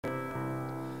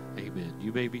Amen.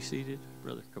 You may be seated.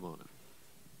 Brother, come on up.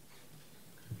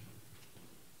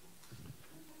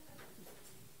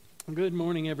 Good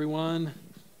morning, everyone.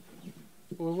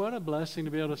 Well, what a blessing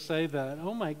to be able to say that.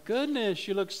 Oh my goodness,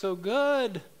 you look so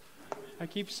good. I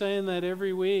keep saying that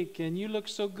every week, and you look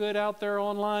so good out there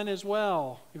online as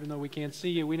well. Even though we can't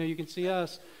see you, we know you can see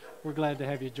us. We're glad to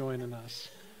have you joining us.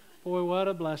 Boy, what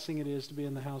a blessing it is to be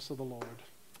in the house of the Lord,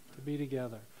 to be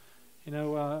together. You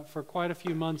know, for quite a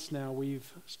few months now,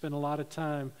 we've spent a lot of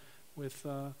time with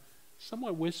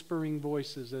somewhat whispering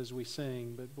voices as we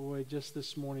sing. But boy, just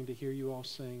this morning to hear you all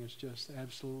sing is just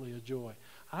absolutely a joy.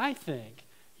 I think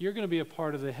you're going to be a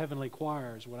part of the heavenly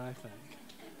choir is what I think.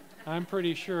 I'm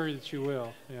pretty sure that you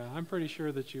will. Yeah, I'm pretty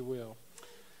sure that you will.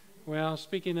 Well,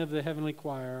 speaking of the heavenly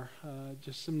choir,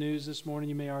 just some news this morning.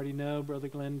 You may already know Brother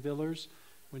Glenn Villers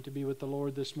went to be with the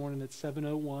Lord this morning at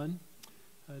 7:01.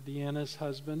 Deanna's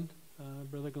husband,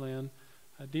 Brother Glenn,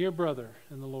 a dear brother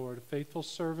in the Lord, a faithful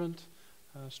servant,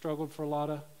 struggled for a lot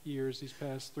of years, these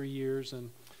past 3 years, and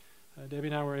Debbie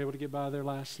and I were able to get by there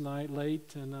last night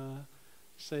late and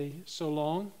say so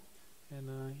long,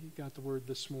 and he got the word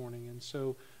this morning. And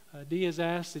so Dee has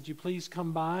asked that you please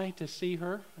come by to see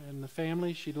her and the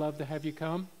family. She'd love to have you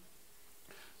come.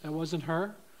 That wasn't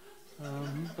her,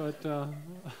 but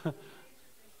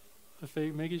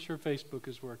making sure Facebook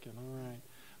is working. All right.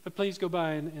 But please go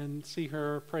by and see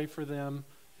her, pray for them,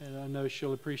 and I know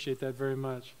she'll appreciate that very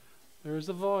much. There is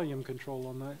a volume control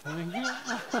on that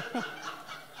thing.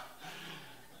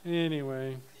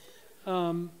 Anyway,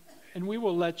 and we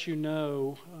will let you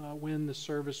know when the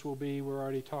service will be. We're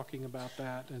already talking about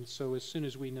that, and so as soon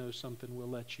as we know something, we'll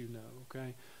let you know,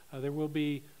 okay? There will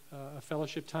be a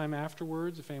fellowship time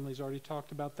afterwards. The family's already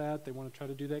talked about that. They want to try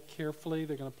to do that carefully.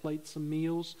 They're going to plate some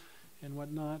meals and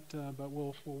whatnot, but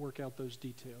we'll work out those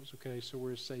details, okay, so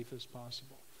we're as safe as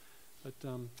possible. But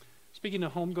speaking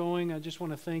of homegoing, I just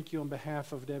want to thank you on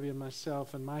behalf of Debbie and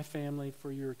myself and my family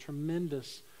for your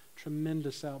tremendous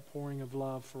outpouring of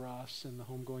love for us and the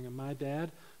homegoing of my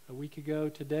dad. A week ago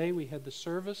today, we had the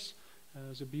service. It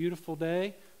was a beautiful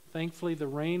day. Thankfully, the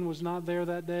rain was not there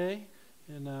that day,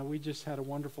 and we just had a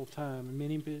wonderful time. And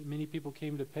many people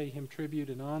came to pay him tribute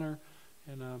and honor,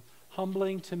 and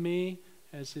humbling to me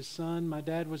as his son. My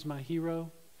dad was my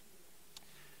hero.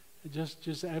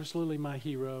 Just absolutely my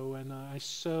hero, and I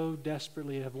so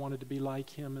desperately have wanted to be like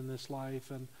him in this life,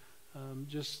 and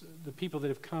just the people that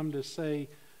have come to say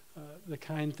the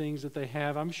kind things that they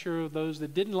have. I'm sure those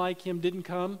that didn't like him didn't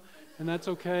come, and that's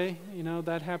okay. You know,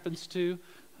 that happens too,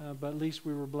 but at least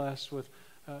we were blessed with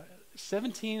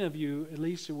 17 of you, at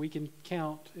least we can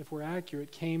count, if we're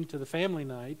accurate, came to the family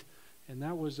night, and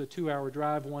that was a 2-hour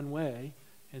drive one way,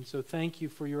 and so thank you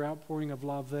for your outpouring of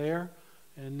love there.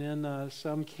 And then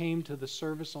some came to the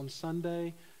service on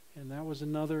Sunday, and that was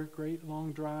another great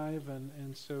long drive.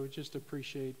 And so just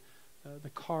appreciate the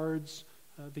cards,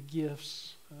 the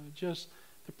gifts, just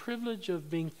the privilege of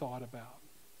being thought about.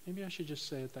 Maybe I should just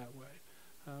say it that way.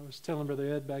 I was telling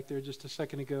Brother Ed back there just a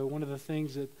second ago, one of the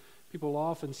things that people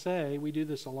often say, we do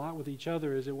this a lot with each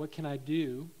other, is that what can I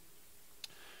do?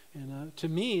 And to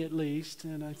me at least,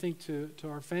 and I think to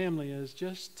our family, is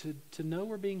just to know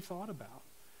we're being thought about.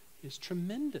 Is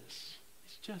tremendous.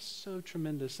 It's just so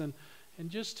tremendous. And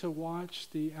just to watch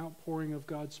the outpouring of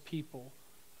God's people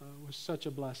was such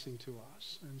a blessing to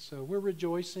us. And so we're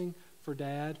rejoicing for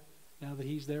Dad now that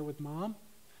he's there with Mom.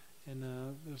 And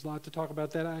there's a lot to talk about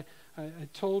that. I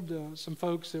told some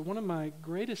folks that one of my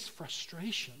greatest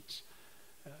frustrations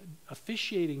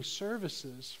officiating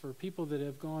services for people that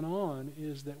have gone on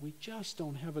is that we just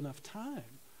don't have enough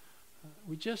time.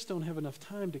 We just don't have enough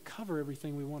time to cover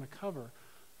everything we want to cover.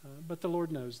 But the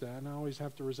Lord knows that, and I always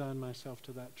have to resign myself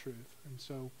to that truth. And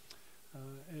so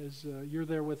as you're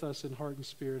there with us in heart and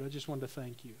spirit, I just wanted to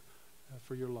thank you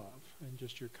for your love and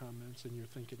just your comments and your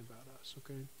thinking about us,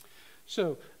 okay?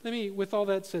 So with all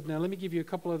that said now, let me give you a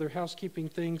couple other housekeeping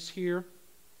things here.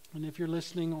 And if you're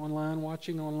listening online,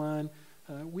 watching online,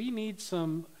 we need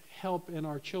some help in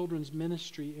our children's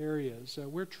ministry areas.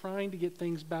 We're trying to get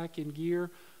things back in gear.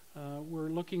 We're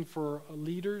looking for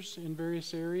leaders in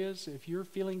various areas. If you're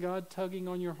feeling God tugging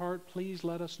on your heart, please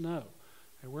let us know.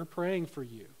 And we're praying for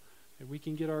you. And we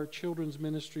can get our children's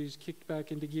ministries kicked back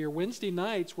into gear. Wednesday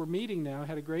nights, we're meeting now.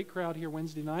 Had a great crowd here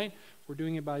Wednesday night. We're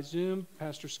doing it by Zoom.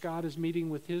 Pastor Scott is meeting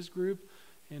with his group.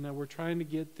 And we're trying to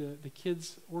get the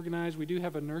kids organized. We do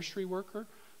have a nursery worker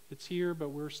that's here,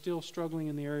 but we're still struggling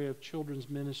in the area of children's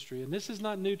ministry. And this is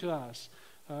not new to us.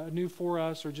 New for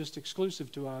us or just exclusive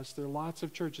to us. There are lots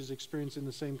of churches experiencing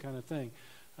the same kind of thing.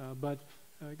 But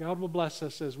God will bless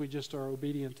us as we just are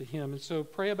obedient to Him. And so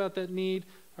pray about that need.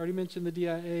 already mentioned the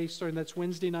DIA starting. That's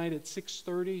Wednesday night at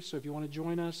 6:30. So if you want to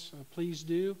join us, please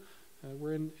do.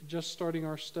 We're just starting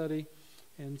our study,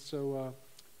 and so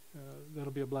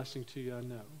that'll be a blessing to you, I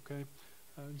know. Okay.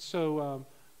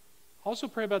 Also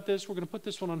pray about this. We're going to put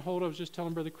this one on hold. I was just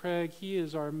telling Brother Craig, he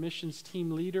is our missions team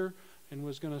leader and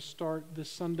was going to start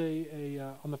this Sunday,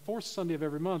 on the fourth Sunday of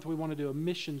every month, we want to do a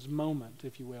missions moment,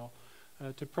 if you will,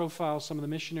 to profile some of the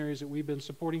missionaries that we've been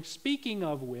supporting. Speaking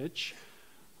of which,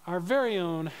 our very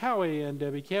own Howie and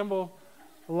Debbie Campbell,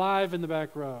 live in the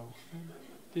back row.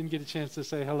 Didn't get a chance to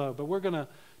say hello, but we're going to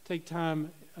take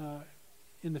time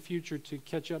in the future to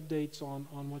catch updates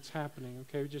on what's happening.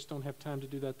 Okay, we just don't have time to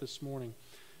do that this morning.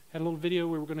 Had a little video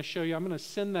we were going to show you. I'm going to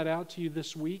send that out to you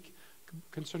this week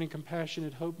concerning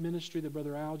Compassionate Hope Ministry that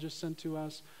Brother Al just sent to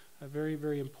us. A very,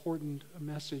 very important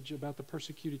message about the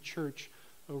persecuted church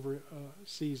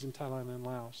overseas in Thailand and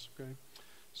Laos. Okay,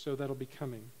 so that'll be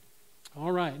coming.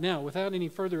 All right, now without any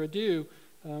further ado,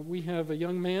 we have a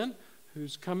young man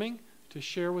who's coming to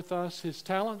share with us his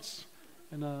talents,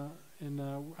 and I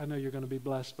know you're going to be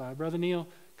blessed by it. Brother Neil,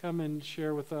 come and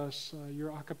share with us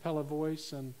your a cappella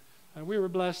voice. And we were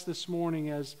blessed this morning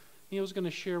as Neil's going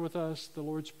to share with us the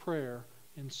Lord's Prayer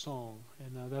in song.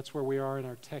 And that's where we are in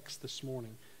our text this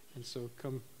morning. And so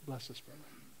come bless us, brother.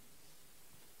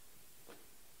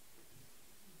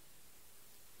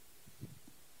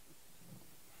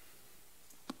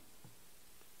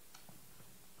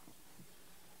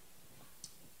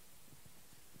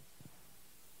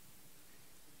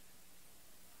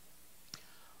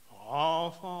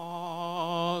 Our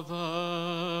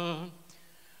Father,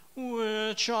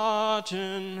 which art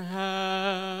in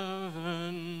heaven,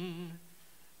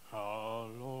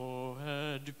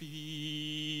 hallowed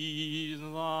be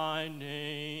thy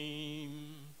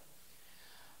name.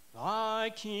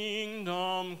 Thy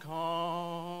kingdom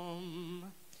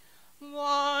come,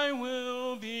 thy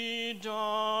will be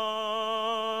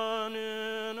done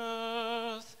in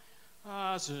earth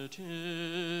as it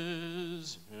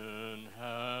is in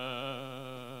heaven.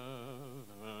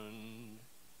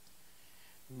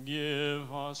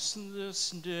 Give us this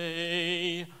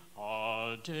day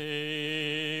our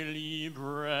daily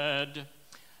bread,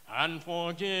 and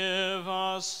forgive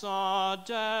us our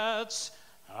debts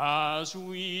as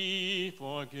we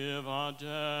forgive our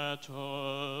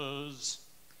debtors.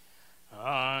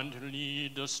 And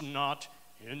lead us not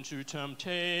into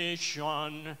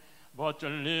temptation, but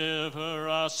deliver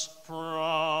us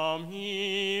from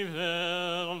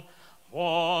evil.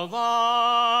 For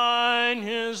thine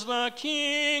is the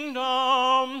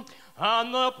kingdom,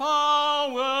 and the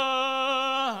power,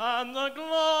 and the glory,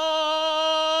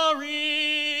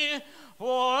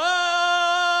 forever.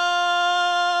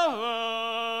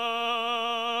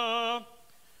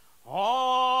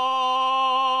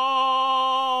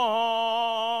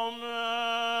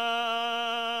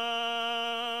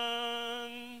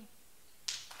 Amen.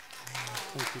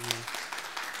 Thank you, Neil.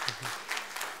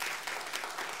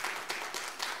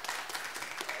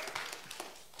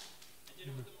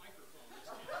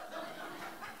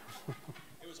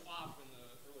 It was off in the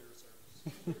earlier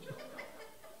service.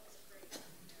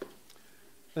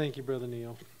 Thank you, Brother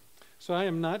Neil. So I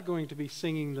am not going to be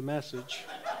singing the message,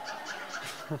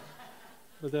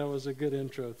 but that was a good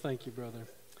intro. Thank you, brother.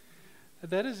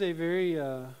 That is a very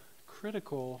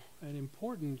critical and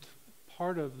important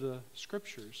part of the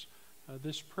Scriptures,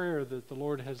 this prayer that the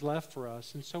Lord has left for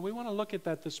us. And so we want to look at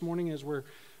that this morning as we're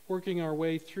working our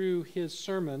way through his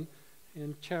sermon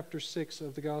in chapter 6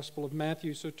 of the Gospel of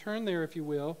Matthew. So turn there, if you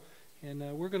will, and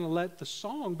we're going to let the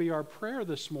song be our prayer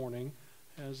this morning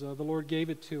as the Lord gave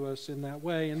it to us in that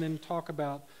way, and then talk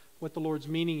about what the Lord's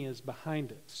meaning is behind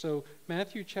it. So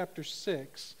Matthew chapter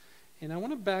 6, and I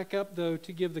want to back up, though,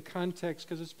 to give the context,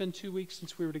 because it's been 2 weeks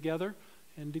since we were together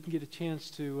and didn't get a chance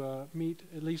to meet,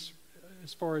 at least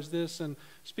as far as this. And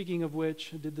speaking of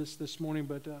which, I did this morning,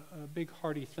 but a big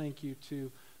hearty thank you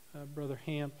to Brother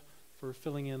Hamp for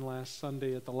filling in last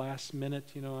Sunday at the last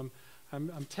minute. You know,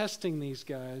 I'm testing these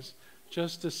guys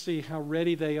just to see how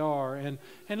ready they are. And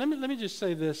let me just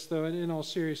say this, though, in all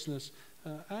seriousness,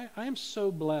 I am so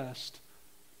blessed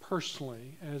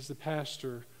personally as the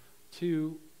pastor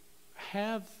to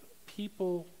have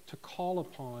people to call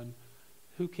upon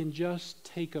who can just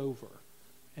take over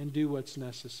and do what's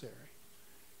necessary.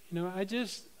 You know,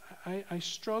 I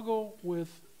struggle with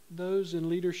those in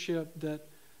leadership that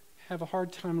have a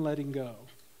hard time letting go.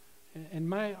 And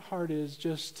my heart is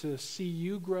just to see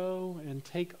you grow and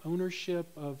take ownership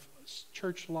of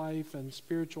church life and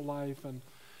spiritual life. And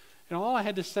all I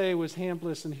had to say was, Hamp,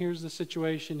 listen, here's the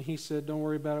situation. He said, don't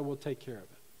worry about it. We'll take care of it.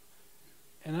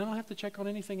 And I don't have to check on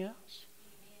anything else.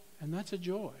 And that's a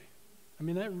joy. I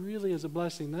mean, that really is a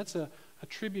blessing. That's a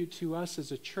tribute to us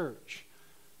as a church.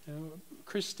 You know,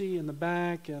 Christy in the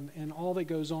back and all that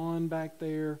goes on back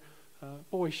there.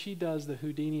 Boy, she does the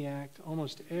Houdini act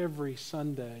almost every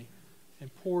Sunday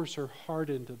and pours her heart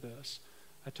into this.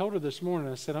 I told her this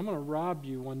morning, I said, I'm going to rob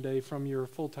you one day from your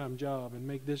full-time job and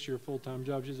make this your full-time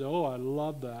job. She said, oh, I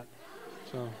love that.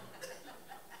 So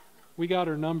we got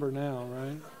her number now,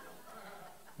 right?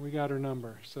 We got her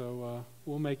number. So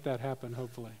we'll make that happen,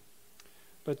 hopefully.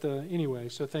 But anyway,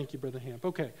 so thank you, Brother Hamp.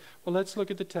 Okay, well, let's look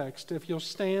at the text. If you'll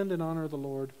stand and honor the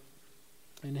Lord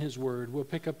in His word, we'll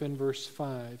pick up in verse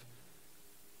 5.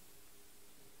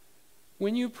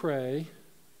 When you pray,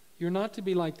 you're not to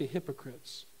be like the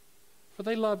hypocrites, for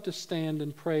they love to stand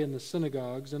and pray in the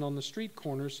synagogues and on the street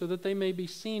corners so that they may be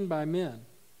seen by men.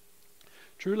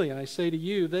 Truly, I say to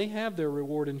you, they have their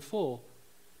reward in full.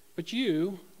 But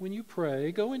you, when you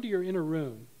pray, go into your inner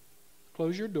room,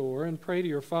 close your door, and pray to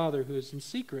your Father who is in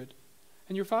secret,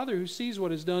 and your Father who sees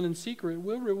what is done in secret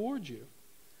will reward you.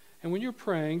 And when you're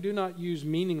praying, do not use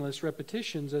meaningless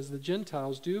repetitions as the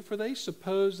Gentiles do, for they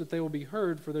suppose that they will be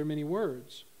heard for their many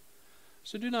words.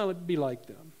 So do not be like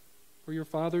them, for your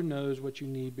Father knows what you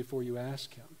need before you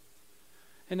ask Him.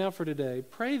 And now for today,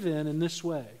 pray then in this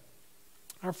way.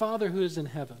 Our Father who is in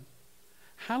heaven,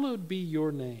 hallowed be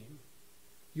your name.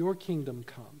 Your kingdom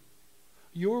come.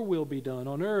 Your will be done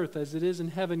on earth as it is in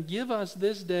heaven. Give us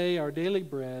this day our daily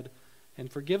bread,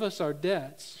 and forgive us our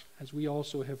debts as we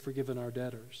also have forgiven our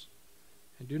debtors.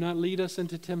 And do not lead us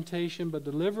into temptation, but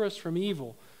deliver us from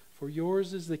evil. For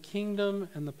yours is the kingdom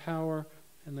and the power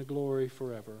and the glory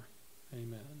forever.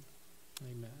 Amen.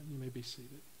 Amen. You may be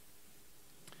seated.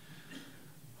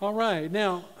 All right.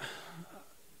 Now,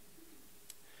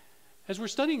 as we're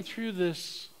studying through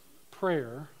this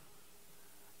prayer,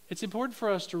 it's important for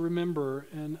us to remember,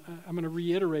 and I'm going to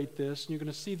reiterate this, and you're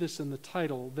going to see this in the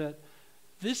title, that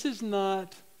this is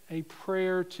not a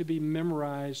prayer to be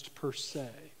memorized per se.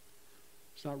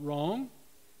 It's not wrong.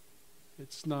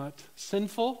 It's not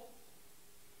sinful.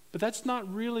 But that's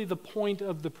not really the point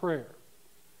of the prayer.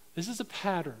 This is a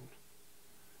pattern.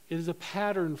 It is a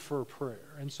pattern for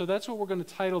prayer. And so that's what we're going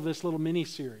to title this little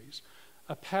mini-series,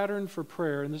 A Pattern for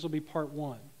Prayer, and this will be part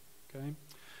 1. Okay?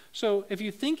 So if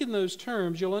you think in those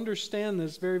terms, you'll understand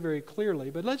this very, very clearly.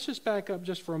 But let's just back up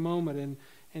just for a moment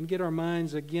and get our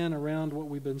minds again around what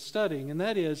we've been studying. And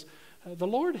that is, the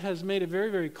Lord has made it very,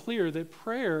 very clear that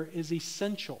prayer is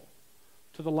essential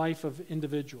to the life of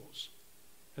individuals.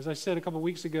 As I said a couple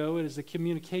weeks ago, it is the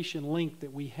communication link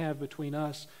that we have between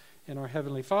us and our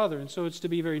Heavenly Father. And so it's to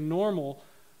be a very normal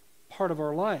part of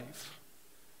our life.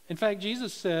 In fact,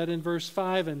 Jesus said in verse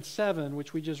 5 and 7,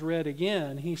 which we just read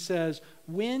again, He says,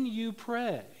 when you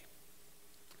pray.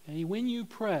 Okay, when you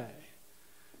pray.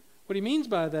 What He means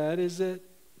by that is that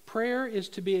prayer is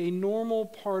to be a normal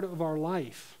part of our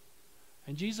life.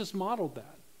 And Jesus modeled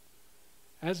that.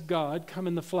 As God come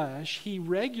in the flesh, He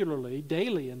regularly,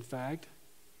 daily in fact,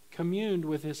 communed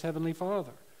with His Heavenly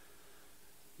Father.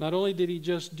 Not only did He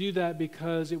just do that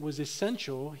because it was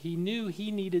essential, He knew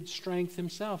He needed strength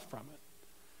Himself from it.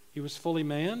 He was fully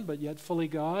man, but yet fully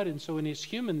God, and so in His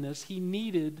humanness, He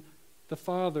needed the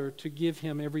Father to give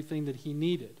Him everything that He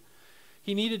needed.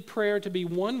 He needed prayer to be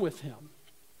one with Him.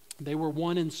 They were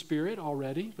one in spirit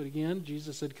already, but again,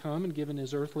 Jesus had come and given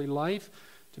His earthly life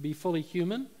to be fully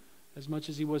human, as much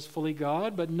as He was fully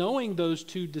God. But knowing those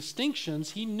two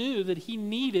distinctions, He knew that He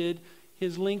needed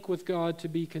His link with God to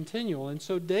be continual. And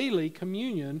so daily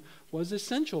communion was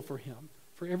essential for Him,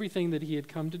 for everything that He had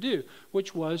come to do,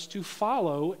 which was to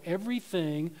follow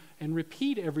everything and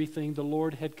repeat everything the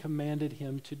Lord had commanded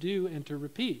Him to do and to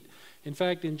repeat. In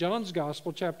fact, in John's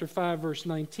Gospel, chapter 5, verse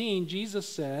 19, Jesus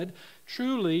said,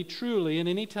 truly, truly, and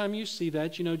anytime you see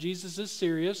that, you know Jesus is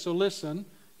serious, so listen.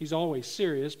 He's always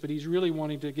serious, but He's really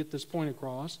wanting to get this point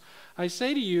across. I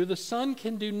say to you, the Son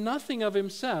can do nothing of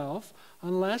Himself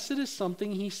unless it is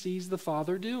something He sees the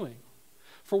Father doing.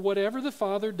 For whatever the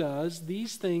Father does,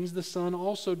 these things the Son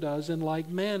also does in like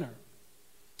manner.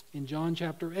 In John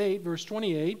chapter 8, verse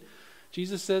 28,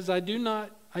 Jesus says, I do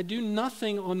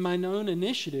nothing on mine own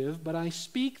initiative, but I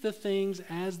speak the things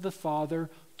as the Father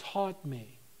taught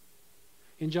me.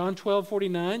 In John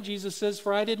 12:49, Jesus says,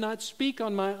 for I did not speak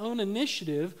on my own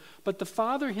initiative, but the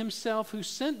Father Himself who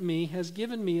sent me has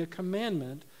given me a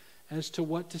commandment as to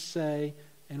what to say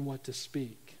and what to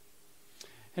speak.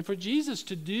 And for Jesus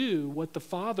to do what the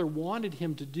Father wanted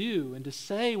Him to do and to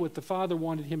say what the Father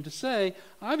wanted Him to say,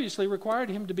 obviously required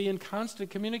Him to be in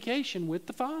constant communication with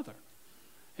the Father.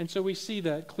 And so we see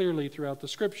that clearly throughout the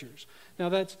Scriptures. Now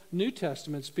that's New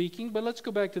Testament speaking, but let's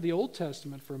go back to the Old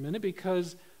Testament for a minute,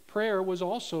 because prayer was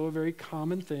also a very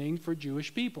common thing for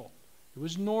Jewish people. It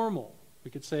was normal.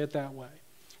 We could say it that way.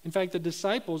 In fact, the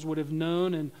disciples would have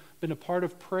known and been a part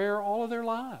of prayer all of their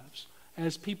lives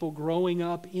as people growing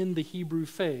up in the Hebrew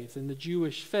faith, in the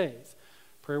Jewish faith.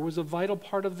 Prayer was a vital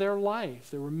part of their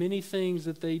life. There were many things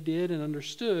that they did and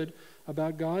understood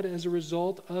about God as a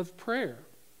result of prayer.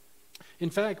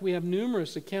 In fact, we have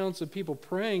numerous accounts of people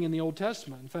praying in the Old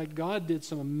Testament. In fact, God did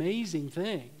some amazing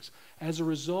things as a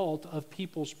result of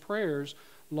people's prayers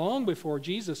long before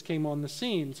Jesus came on the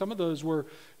scene. Some of those were,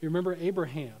 you remember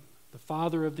Abraham, the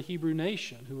father of the Hebrew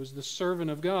nation, who was the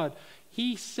servant of God.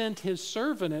 He sent his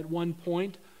servant at one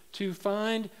point to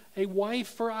find a wife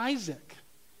for Isaac.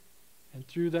 And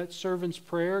through that servant's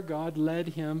prayer, God led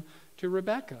him to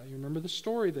Rebekah. You remember the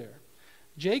story there.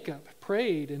 Jacob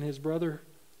prayed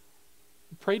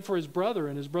for his brother,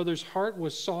 and his brother's heart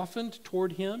was softened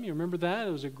toward him. You remember that?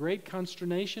 It was a great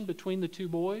consternation between the two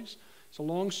boys. It's a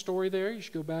long story there. You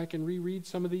should go back and reread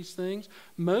some of these things.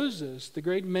 Moses, the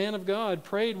great man of God,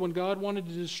 prayed when God wanted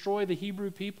to destroy the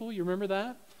Hebrew people. You remember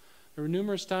that? There were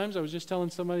numerous times. I was just telling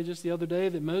somebody just the other day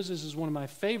that Moses is one of my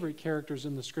favorite characters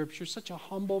in the Scripture. Such a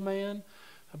humble man,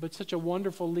 but such a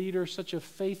wonderful leader, such a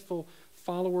faithful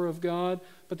follower of God.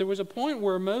 But there was a point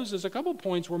where a couple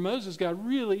points where Moses got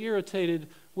really irritated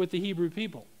with the Hebrew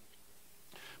people.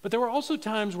 But there were also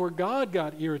times where God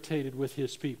got irritated with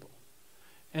his people.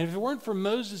 And if it weren't for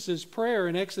Moses' prayer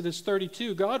in Exodus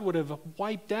 32, God would have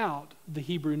wiped out the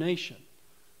Hebrew nation.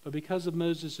 But because of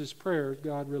Moses' prayer,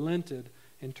 God relented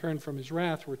and turned from his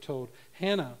wrath, we're told.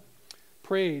 Hannah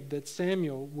prayed that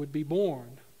Samuel would be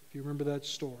born, if you remember that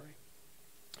story.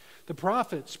 The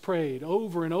prophets prayed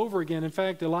over and over again. In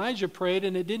fact, Elijah prayed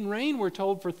and it didn't rain, we're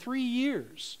told, for 3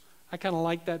 years. I kind of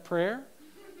like that prayer.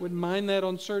 Wouldn't mind that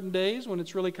on certain days when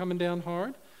it's really coming down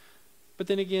hard. But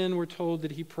then again, we're told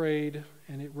that he prayed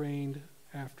and it rained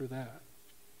after that.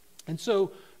 And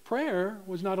so prayer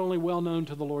was not only well known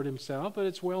to the Lord himself, but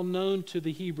it's well known to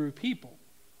the Hebrew people.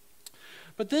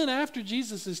 But then after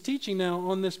Jesus' teaching now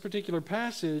on this particular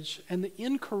passage and the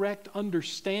incorrect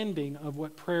understanding of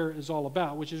what prayer is all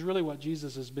about, which is really what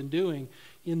Jesus has been doing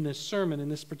in this sermon, in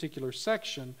this particular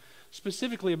section,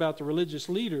 specifically about the religious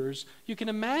leaders, you can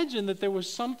imagine that there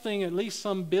was something, at least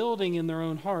some building in their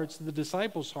own hearts, the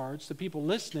disciples' hearts, the people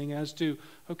listening, as to,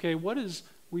 okay, what is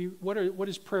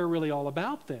prayer really all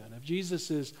about then? If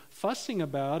Jesus is fussing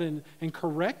about and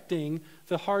correcting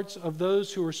the hearts of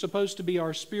those who are supposed to be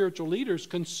our spiritual leaders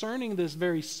concerning this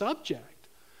very subject,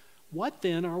 what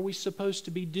then are we supposed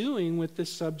to be doing with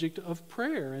this subject of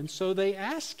prayer? And so they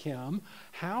ask him,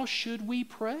 how should we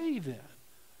pray then?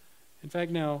 In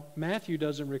fact, now, Matthew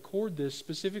doesn't record this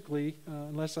specifically,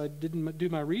 unless I didn't do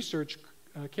my research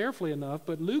carefully enough,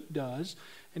 but Luke does.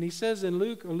 And he says in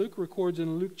Luke records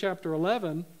in Luke chapter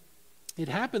 11, it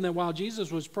happened that while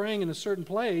Jesus was praying in a certain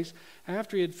place,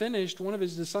 after he had finished, one of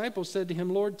his disciples said to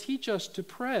him, Lord, teach us to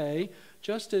pray,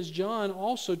 just as John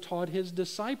also taught his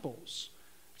disciples.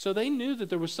 So they knew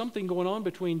that there was something going on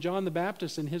between John the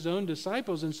Baptist and his own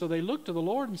disciples, and so they looked to the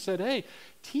Lord and said, hey,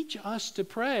 teach us to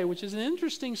pray, which is an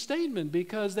interesting statement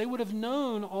because they would have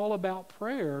known all about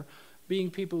prayer, being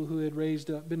people who had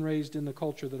been raised in the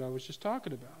culture that I was just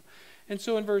talking about. And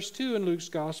so in verse 2 in Luke's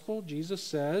Gospel, Jesus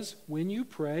says, when you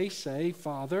pray, say,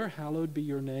 Father, hallowed be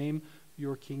your name,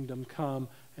 your kingdom come,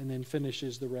 and then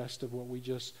finishes the rest of what we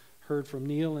just heard from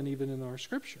Neil and even in our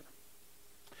Scripture.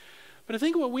 But I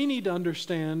think what we need to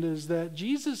understand is that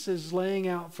Jesus is laying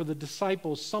out for the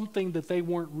disciples something that they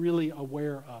weren't really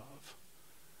aware of.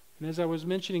 And as I was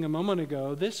mentioning a moment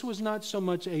ago, this was not so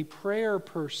much a prayer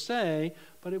per se,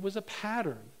 but it was a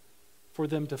pattern for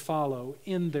them to follow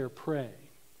in their praying.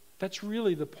 That's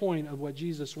really the point of what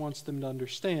Jesus wants them to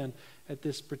understand at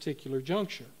this particular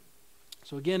juncture.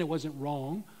 So again, it wasn't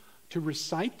wrong to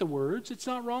recite the words. It's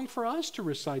not wrong for us to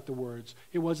recite the words.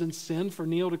 It wasn't sin for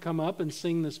Neil to come up and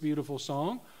sing this beautiful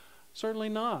song. Certainly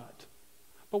not.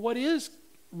 But what is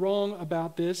wrong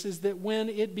about this is that when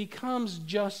it becomes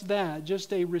just that,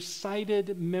 just a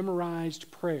recited, memorized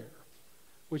prayer,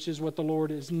 which is what the Lord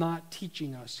is not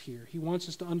teaching us here. He wants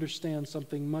us to understand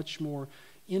something much more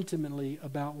intimately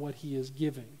about what he is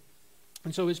giving.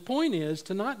 And so his point is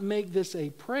to not make this a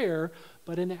prayer,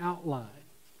 but an outline.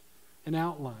 An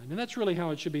outline. And that's really how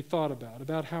it should be thought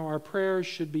about how our prayers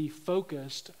should be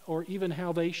focused or even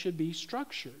how they should be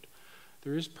structured.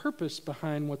 There is purpose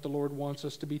behind what the Lord wants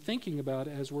us to be thinking about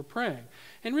as we're praying.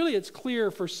 And really it's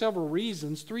clear for several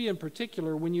reasons, 3 in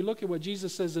particular, when you look at what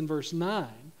Jesus says in verse 9.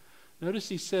 Notice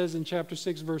he says in chapter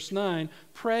 6, verse 9,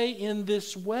 pray in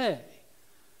this way.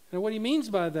 Now what he means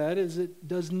by that is it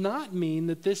does not mean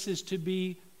that this is to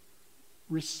be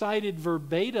recited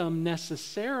verbatim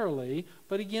necessarily,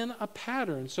 but again, a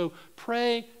pattern. So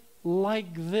pray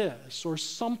like this or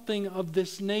something of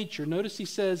this nature. Notice he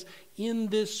says, in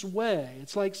this way.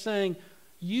 It's like saying,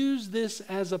 use this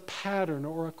as a pattern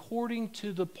or according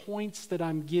to the points that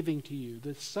I'm giving to you,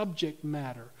 the subject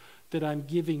matter that I'm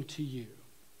giving to you.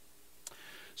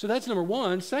 So that's number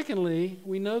one. Secondly,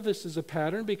 we know this is a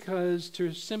pattern because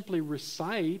to simply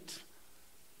recite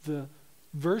the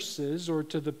verses or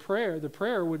to the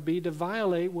prayer would be to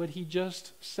violate what he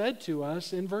just said to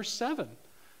us in verse 7,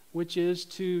 which is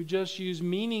to just use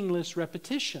meaningless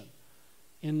repetition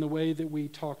in the way that we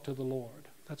talk to the Lord.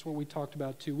 That's what we talked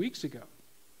about 2 weeks ago.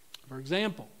 For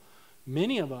example,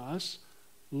 many of us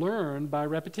learn by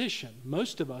repetition.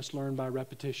 Most of us learn by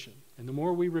repetition. And the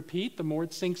more we repeat, the more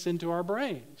it sinks into our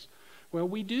brains. Well,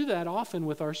 we do that often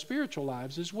with our spiritual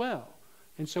lives as well.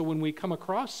 And so when we come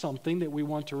across something that we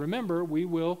want to remember, we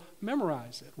will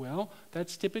memorize it. Well,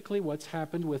 that's typically what's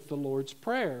happened with the Lord's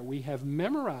Prayer. We have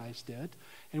memorized it,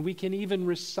 and we can even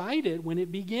recite it when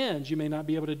it begins. You may not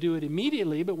be able to do it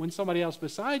immediately, but when somebody else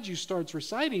besides you starts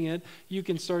reciting it, you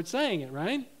can start saying it,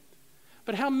 right?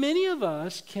 But how many of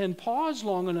us can pause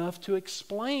long enough to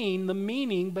explain the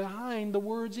meaning behind the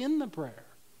words in the prayer?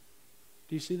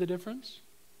 Do you see the difference?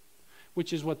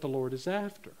 Which is what the Lord is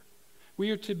after.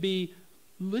 We are to be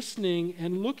listening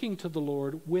and looking to the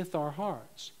Lord with our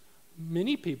hearts.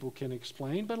 Many people can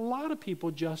explain, but a lot of people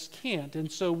just can't.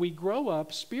 And so we grow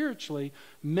up spiritually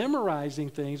memorizing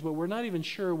things, but we're not even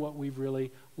sure what we've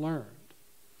really learned.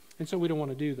 And so we don't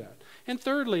want to do that. And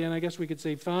thirdly, and I guess we could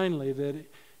say finally, that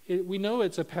we know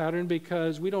it's a pattern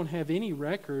because we don't have any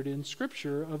record in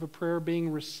Scripture of a prayer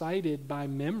being recited by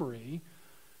memory,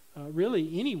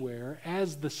 really anywhere,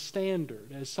 as the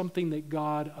standard, as something that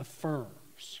God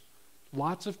affirms.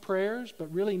 Lots of prayers,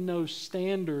 but really no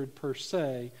standard per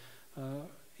se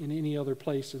in any other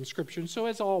place in Scripture. And so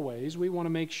as always, we want to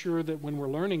make sure that when we're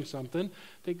learning something,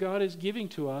 that God is giving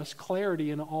to us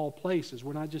clarity in all places.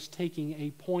 We're not just taking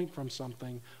a point from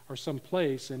something or some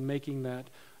place and making that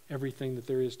everything that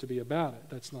there is to be about it.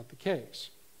 That's not the case.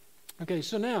 Okay,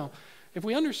 so now, if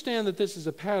we understand that this is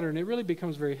a pattern, it really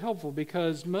becomes very helpful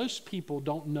because most people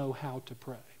don't know how to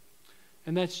pray.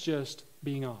 And that's just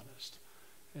being honest.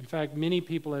 In fact, many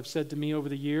people have said to me over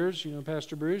the years,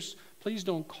 Pastor Bruce, please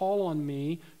don't call on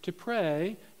me to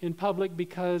pray in public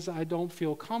because I don't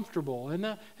feel comfortable. And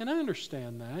I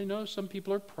understand that. I know some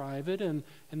people are private and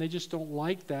they just don't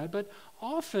like that. But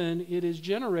often it is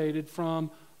generated from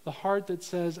the heart that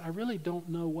says, I really don't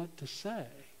know what to say.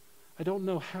 I don't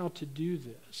know how to do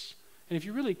this. And if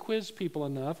you really quiz people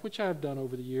enough, which I've done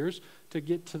over the years, to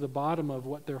get to the bottom of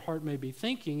what their heart may be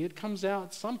thinking, it comes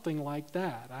out something like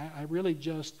that. I really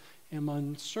just am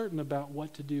uncertain about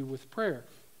what to do with prayer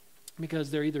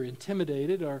because they're either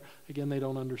intimidated or, again, they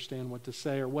don't understand what to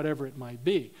say or whatever it might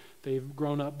be. They've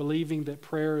grown up believing that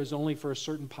prayer is only for a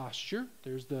certain posture.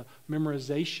 There's the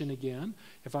memorization again.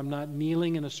 If I'm not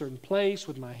kneeling in a certain place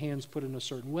with my hands put in a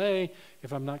certain way,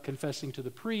 if I'm not confessing to the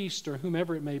priest or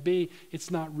whomever it may be, it's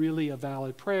not really a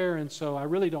valid prayer, and so I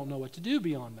really don't know what to do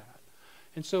beyond that.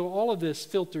 And so all of this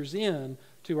filters in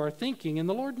to our thinking, and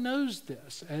the Lord knows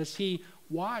this as He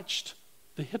watched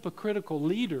the hypocritical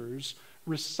leaders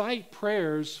recite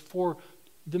prayers for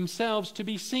themselves to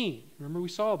be seen. Remember, we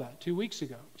saw that 2 weeks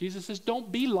ago. Jesus says,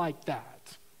 don't be like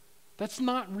that. That's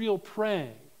not real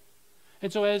praying.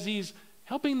 And so as He's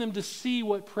helping them to see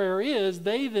what prayer is,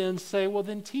 they then say, well,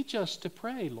 then teach us to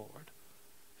pray, Lord.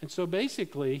 And so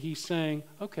basically He's saying,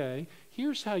 okay,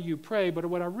 here's how you pray, but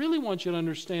what I really want you to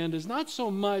understand is not so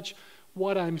much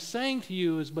what I'm saying to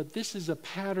you but this is a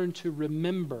pattern to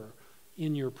remember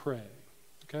in your praying.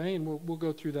 Okay, and we'll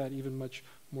go through that even much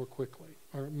more quickly,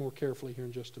 or more carefully here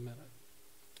in just a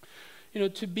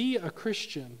minute. To be a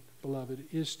Christian, beloved,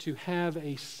 is to have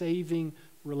a saving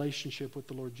relationship with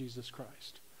the Lord Jesus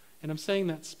Christ. And I'm saying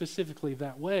that specifically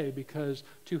that way because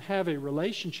to have a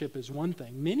relationship is one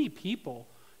thing. Many people,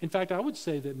 in fact, I would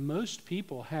say that most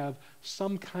people have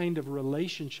some kind of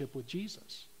relationship with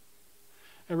Jesus.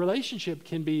 A relationship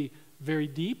can be very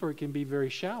deep or it can be very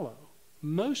shallow.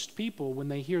 Most people, when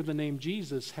they hear the name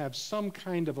Jesus, have some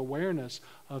kind of awareness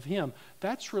of Him.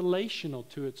 That's relational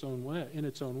to its own way, in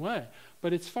its own way.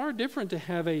 But it's far different to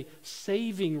have a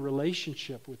saving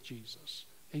relationship with Jesus,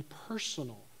 a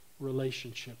personal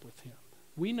relationship with Him.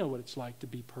 We know what it's like to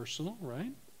be personal,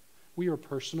 right? We are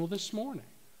personal this morning.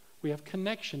 We have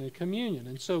connection and communion.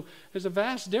 And so there's a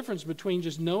vast difference between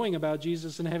just knowing about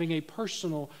Jesus and having a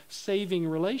personal, saving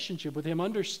relationship with Him,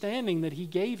 understanding that He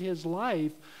gave His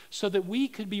life so that we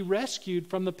could be rescued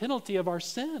from the penalty of our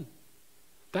sin.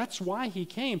 That's why he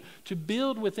came, to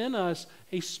build within us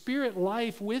a spirit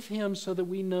life with him so that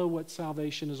we know what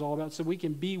salvation is all about, so we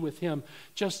can be with him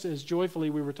just as joyfully.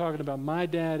 We were talking about my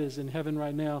dad is in heaven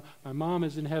right now, my mom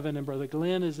is in heaven, and Brother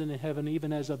Glenn is in heaven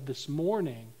even as of this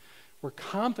morning. We're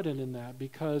confident in that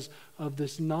because of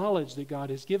this knowledge that God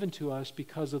has given to us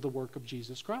because of the work of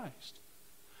Jesus Christ.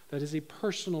 That is a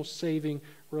personal saving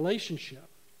relationship.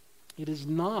 It is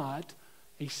not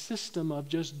a system of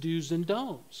just do's and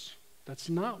don'ts. That's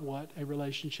not what a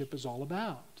relationship is all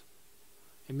about.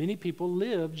 And many people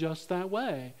live just that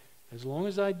way. As long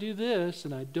as I do this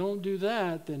and I don't do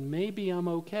that, then maybe I'm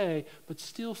okay, but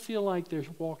still feel like they're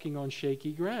walking on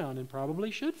shaky ground and probably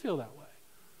should feel that way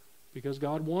because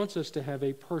God wants us to have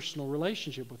a personal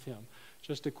relationship with him.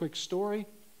 Just a quick story.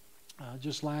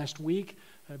 Just last week,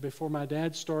 before my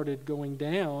dad started going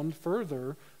down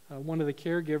further, one of the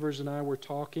caregivers and I were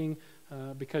talking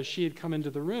because she had come into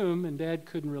the room and Dad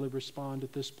couldn't really respond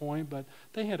at this point, but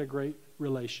they had a great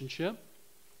relationship.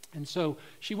 And so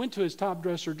she went to his top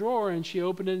dresser drawer and she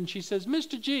opened it and she says,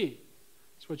 "Mr. G,"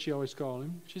 that's what she always called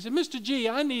him. She said, "Mr. G,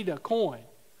 I need a coin."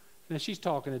 Now she's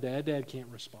talking to Dad. Dad can't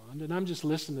respond. And I'm just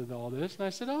listening to all this. And I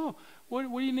said, "Oh, what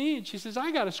do you need?" She says,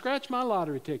 "I got to scratch my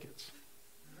lottery tickets."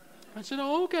 I said,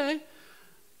 "Oh, okay."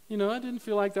 You know, I didn't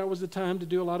feel like that was the time to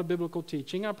do a lot of biblical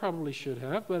teaching. I probably should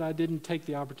have, but I didn't take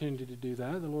the opportunity to do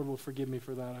that. The Lord will forgive me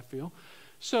for that, I feel.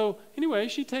 So anyway,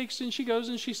 she takes and she goes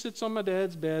and she sits on my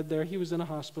dad's bed there. He was in a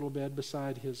hospital bed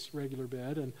beside his regular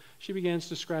bed, and she begins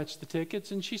to scratch the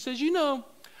tickets. And she says, "You know,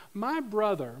 my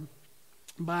brother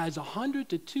buys $100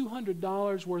 to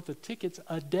 $200 worth of tickets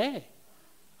a day."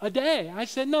 A day. I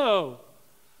said, "No."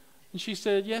 And she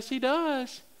said, "Yes, he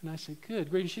does." And I said,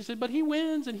 "Good grief." She said, "But he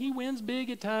wins, and he wins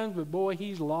big at times, but boy,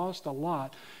 he's lost a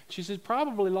lot." She said,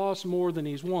 "Probably lost more than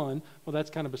he's won." Well, that's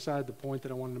kind of beside the point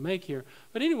that I wanted to make here.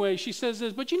 But anyway, she says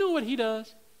this, "But you know what he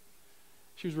does?"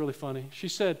 She was really funny. She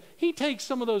said, "He takes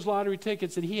some of those lottery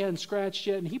tickets that he hadn't scratched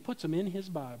yet, and he puts them in his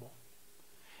Bible."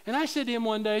 And I said to him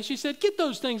one day, she said, "Get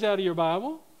those things out of your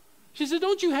Bible." She said,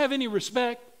 "Don't you have any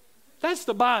respect? That's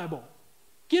the Bible.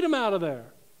 Get them out of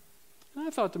there." And I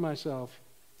thought to myself,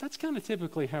 that's kind of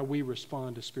typically how we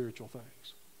respond to spiritual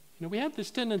things. You know, we have this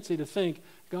tendency to think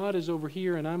God is over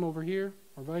here and I'm over here,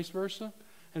 or vice versa.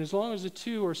 And as long as the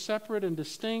two are separate and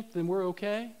distinct, then we're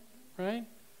okay, right?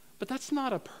 But that's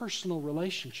not a personal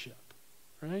relationship,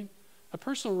 right? A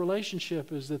personal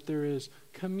relationship is that there is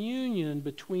communion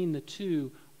between the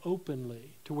two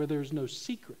openly, to where there's no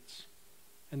secrets.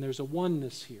 And there's a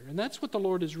oneness here. And that's what the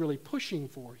Lord is really pushing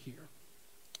for here.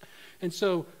 And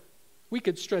so we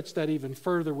could stretch that even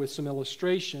further with some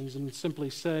illustrations and simply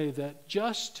say that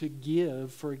just to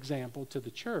give, for example, to the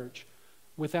church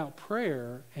without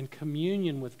prayer and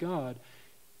communion with God,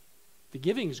 the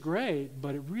giving's great,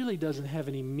 but it really doesn't have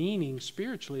any meaning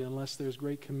spiritually unless there's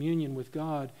great communion with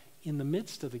God in the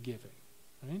midst of the giving.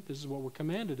 Right? This is what we're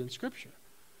commanded in Scripture.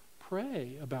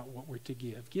 Pray about what we're to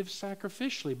give. Give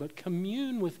sacrificially, but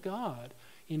commune with God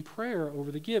in prayer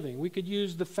over the giving. We could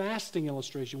use the fasting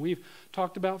illustration. We've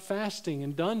talked about fasting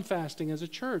and done fasting as a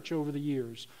church over the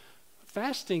years.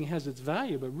 Fasting has its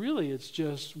value, but really it's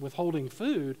just withholding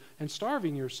food and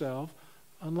starving yourself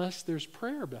unless there's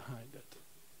prayer behind it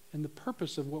and the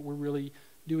purpose of what we're really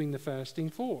doing the fasting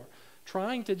for.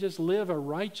 Trying to just live a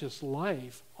righteous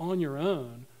life on your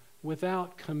own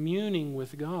without communing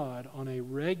with God on a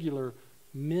regular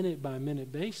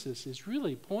minute-by-minute basis is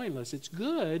really pointless. It's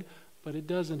good, but it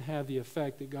doesn't have the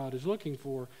effect that God is looking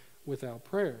for without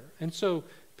prayer. And so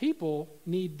people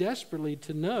need desperately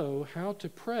to know how to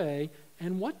pray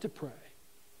and what to pray.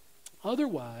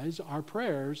 Otherwise, our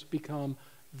prayers become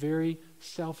very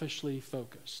selfishly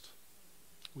focused.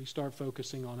 We start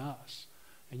focusing on us.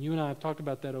 And you and I have talked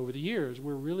about that over the years.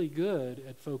 We're really good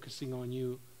at focusing on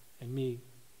you and me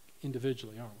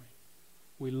individually, aren't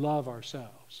we? We love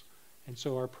ourselves. And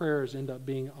so our prayers end up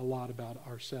being a lot about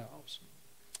ourselves.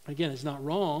 Again, it's not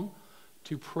wrong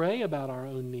to pray about our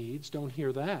own needs. Don't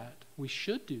hear that. We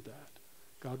should do that.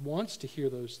 God wants to hear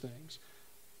those things.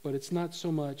 But it's not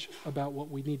so much about what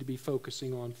we need to be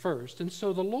focusing on first. And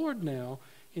so the Lord now,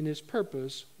 in his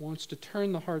purpose, wants to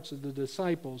turn the hearts of the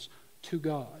disciples to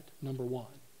God, number one.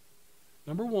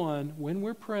 Number one, when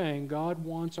we're praying, God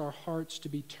wants our hearts to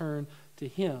be turned to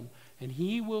him. And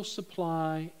he will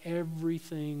supply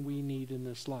everything we need in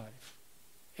this life.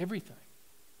 Everything.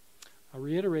 I'll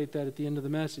reiterate that at the end of the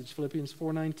message. Philippians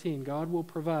 4:19. God will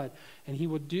provide. And he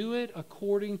will do it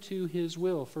according to his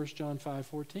will. 1 John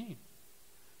 5:14.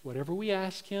 Whatever we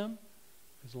ask him,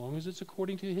 as long as it's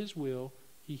according to his will,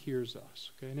 he hears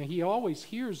us. Okay? Now, he always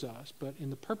hears us, but in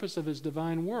the purpose of his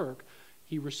divine work,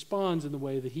 He responds in the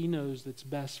way that he knows that's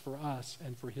best for us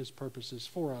and for his purposes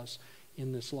for us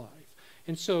in this life.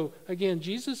 And so, again,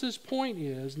 Jesus' point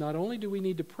is not only do we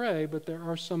need to pray, but there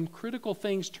are some critical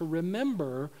things to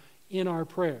remember in our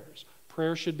prayers.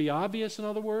 Prayer should be obvious, in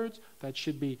other words. That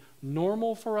should be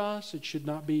normal for us. It should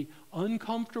not be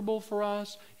uncomfortable for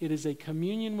us. It is a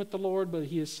communion with the Lord, but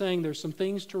he is saying there's some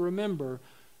things to remember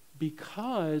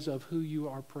because of who you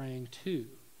are praying to.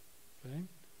 Okay?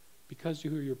 Because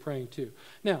of who you're praying to.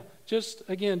 Now, just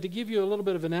again, to give you a little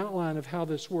bit of an outline of how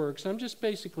this works, I'm just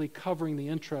basically covering the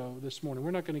intro this morning.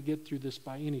 We're not going to get through this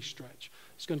by any stretch.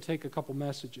 It's going to take a couple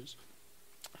messages.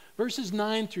 Verses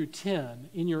 9 through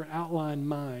 10, in your outline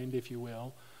mind, if you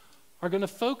will, are going to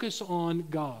focus on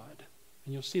God.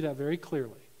 And you'll see that very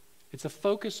clearly. It's a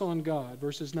focus on God,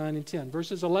 verses 9 and 10.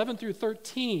 Verses 11 through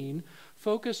 13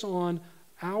 focus on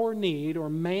our need or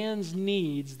man's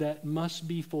needs that must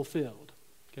be fulfilled.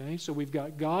 Okay, so we've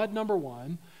got God, number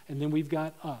one, and then we've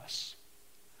got us.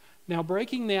 Now,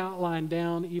 breaking the outline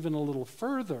down even a little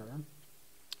further,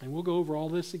 and we'll go over all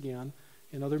this again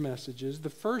in other messages, the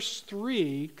first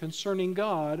three concerning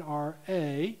God are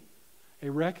a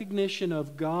recognition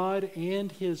of God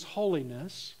and his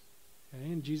holiness. Okay,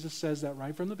 and Jesus says that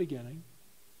right from the beginning.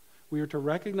 We are to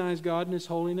recognize God and his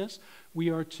holiness. We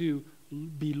are to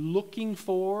be looking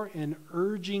for and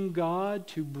urging God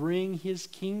to bring his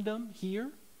kingdom here.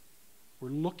 We're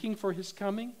looking for his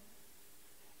coming.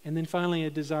 And then finally,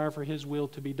 a desire for his will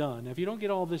to be done. Now, if you don't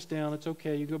get all this down, it's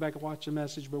okay. You go back and watch the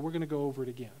message, but we're going to go over it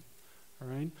again. All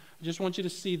right? I just want you to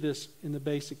see this in the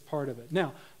basic part of it.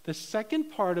 Now, the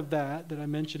second part of that I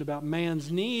mentioned about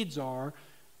man's needs are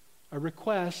a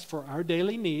request for our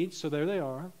daily needs. So there they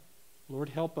are. Lord,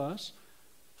 help us.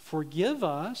 Forgive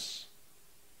us.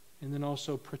 And then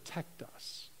also protect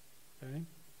us. Okay?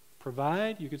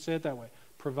 Provide, you could say it that way.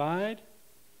 Provide,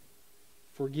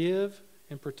 forgive,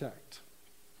 and protect.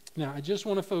 Now, I just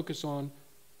want to focus on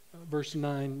verse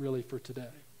 9 really for today.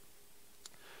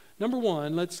 Number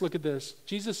one, let's look at this.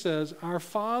 Jesus says, our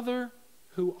Father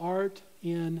who art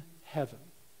in heaven.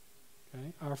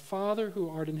 Okay? Our Father who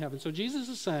art in heaven. So Jesus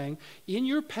is saying, in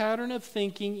your pattern of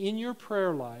thinking, in your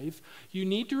prayer life, you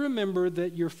need to remember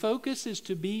that your focus is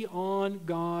to be on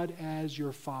God as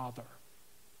your Father.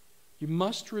 You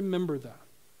must remember that.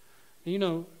 And you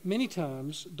know, many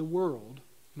times the world,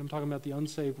 and I'm talking about the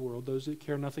unsaved world, those that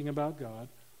care nothing about God,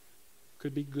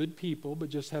 could be good people but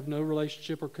just have no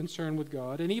relationship or concern with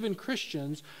God, and even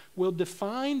Christians will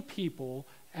define people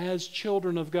as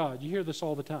children of God. You hear this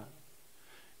all the time.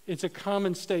 It's a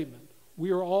common statement. We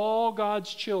are all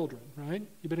God's children, right?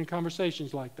 You've been in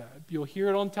conversations like that. You'll hear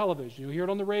it on television. You'll hear it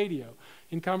on the radio.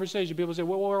 In conversation, people say,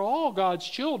 well, we're all God's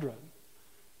children.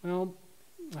 Well,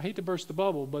 I hate to burst the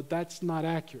bubble, but that's not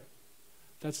accurate.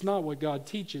 That's not what God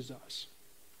teaches us.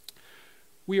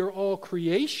 We are all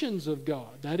creations of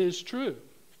God. That is true.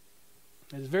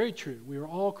 That is very true. We are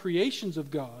all creations of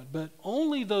God, but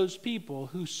only those people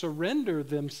who surrender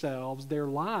themselves, their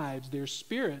lives, their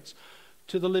spirits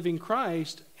to the living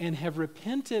Christ and have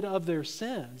repented of their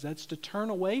sins. That's to turn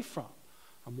away from.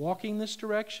 I'm walking this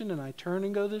direction and I turn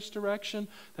and go this direction.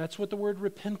 That's what the word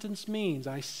repentance means.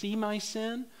 I see my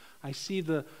sin. I see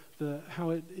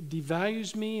how it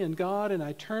devalues me and God, and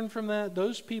I turn from that.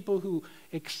 Those people who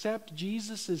accept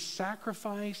Jesus'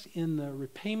 sacrifice in the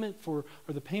repayment for,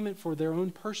 or the payment for their own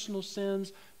personal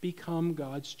sins become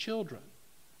God's children.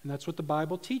 And that's what the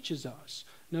Bible teaches us.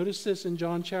 Notice this in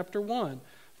John chapter 1,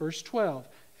 verse 12.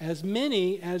 As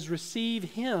many as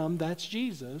receive him, that's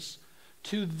Jesus,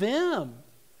 to them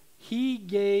he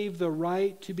gave the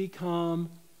right to become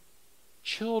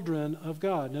children of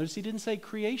God. Notice he didn't say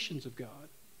creations of God.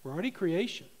 We're already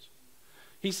creations.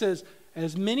 He says,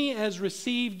 as many as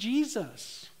receive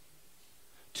Jesus,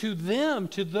 to them,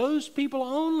 to those people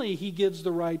only, he gives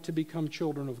the right to become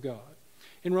children of God.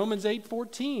 In Romans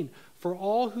 8:14, for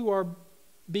all who are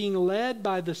being led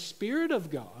by the Spirit of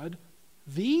God,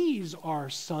 these are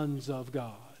sons of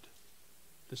God.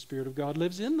 The Spirit of God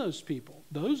lives in those people.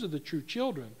 Those are the true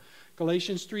children.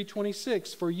 Galatians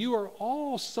 3:26, for you are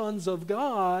all sons of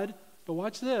God, but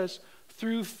watch this,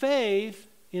 through faith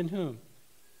in whom?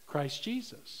 Christ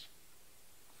Jesus.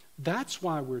 That's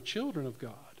why we're children of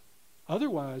God.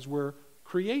 Otherwise, we're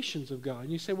creations of God.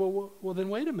 And you say, well, then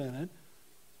wait a minute.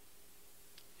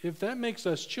 If that makes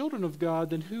us children of God,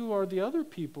 then who are the other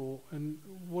people and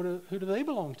who do they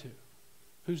belong to?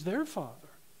 Who's their father?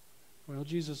 Well,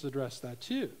 Jesus addressed that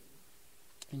too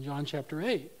in John chapter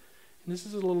 8. And this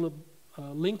is a little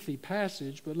lengthy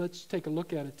passage, but let's take a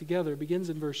look at it together. It begins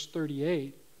in verse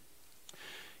 38.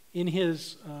 In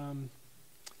his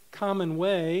common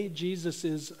way, Jesus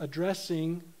is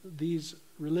addressing these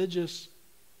religious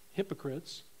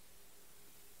hypocrites.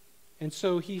 And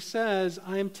so he says,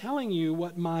 I am telling you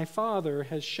what my Father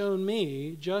has shown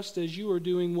me, just as you are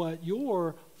doing what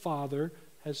your Father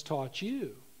has taught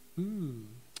you.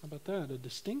 How about that? A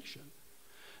distinction.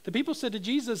 The people said to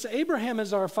Jesus, Abraham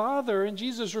is our father. And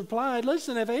Jesus replied,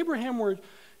 listen,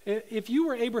 if you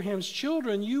were Abraham's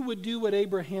children, you would do what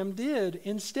Abraham did.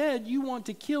 Instead, you want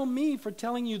to kill me for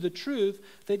telling you the truth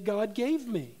that God gave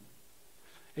me.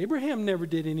 Abraham never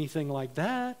did anything like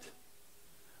that.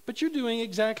 But you're doing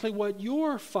exactly what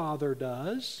your father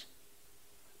does.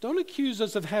 Don't accuse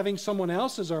us of having someone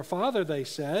else as our father, they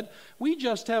said. We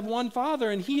just have one Father,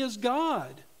 and he is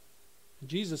God. And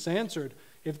Jesus answered,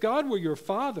 if God were your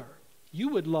Father, you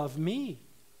would love me,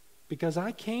 because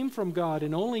I came from God,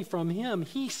 and only from him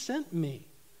he sent me.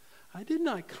 I did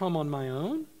not come on my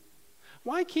own.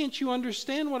 Why can't you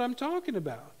understand what I'm talking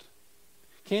about?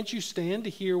 Can't you stand to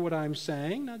hear what I'm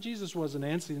saying? Now, Jesus wasn't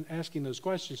asking those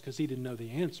questions because he didn't know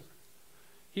the answer.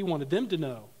 He wanted them to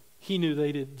know. He knew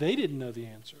they didn't know the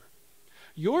answer.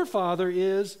 Your father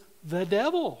is the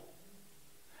devil,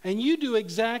 and you do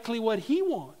exactly what he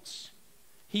wants.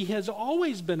 He has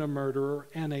always been a murderer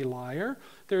and a liar.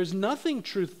 There is nothing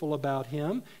truthful about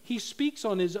him. He speaks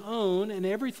on his own, and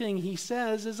everything he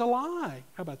says is a lie.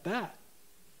 How about that?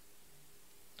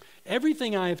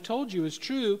 Everything I have told you is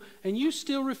true, and you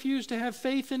still refuse to have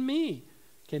faith in me.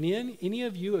 Can any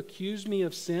of you accuse me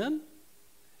of sin?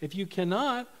 If you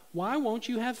cannot, why won't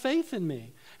you have faith in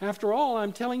me? After all,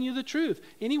 I'm telling you the truth.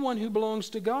 Anyone who belongs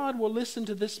to God will listen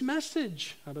to this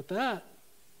message. How about that?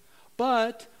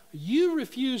 But you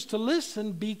refuse to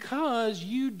listen because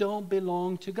you don't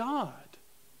belong to God.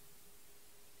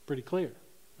 Pretty clear,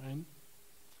 right?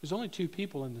 There's only two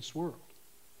people in this world: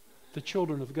 the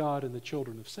children of God and the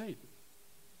children of Satan.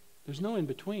 There's no in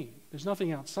between. There's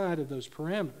nothing outside of those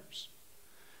parameters.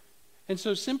 And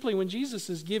so simply when Jesus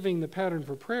is giving the pattern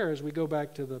for prayer, as we go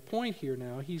back to the point here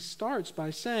now, he starts by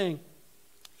saying,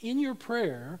 in your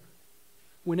prayer,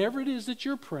 whenever it is that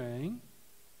you're praying,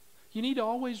 you need to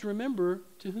always remember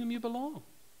to whom you belong.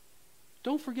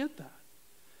 Don't forget that.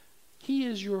 He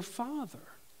is your Father.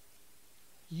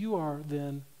 You are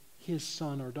then his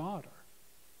son or daughter.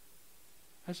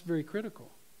 That's very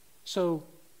critical. So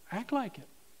act like it.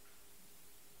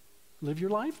 Live your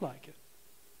life like it.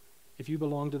 If you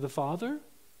belong to the Father,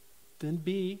 then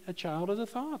be a child of the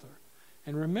Father.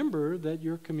 And remember that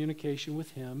your communication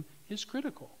with him is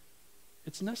critical.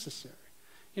 It's necessary.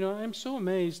 You know, I'm so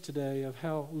amazed today of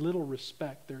how little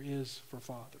respect there is for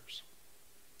fathers.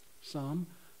 Some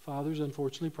fathers,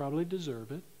 unfortunately, probably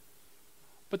deserve it.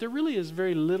 But there really is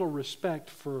very little respect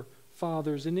for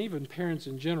fathers and even parents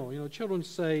in general. You know, children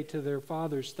say to their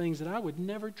fathers things that I would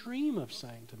never dream of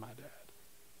saying to my dad.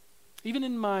 Even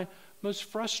in my most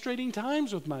frustrating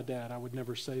times with my dad, I would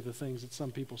never say the things that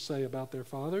some people say about their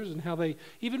fathers and how they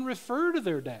even refer to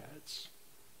their dads.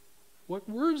 What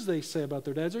words they say about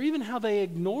their dads, or even how they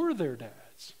ignore their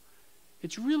dads.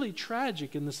 It's really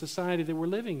tragic in the society that we're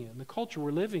living in, the culture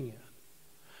we're living in.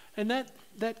 And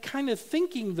that kind of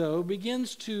thinking, though,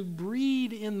 begins to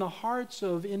breed in the hearts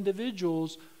of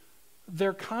individuals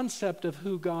their concept of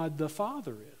who God the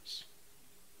Father is.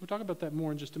 We'll talk about that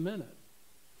more in just a minute.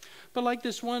 But like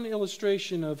this one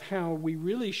illustration of how we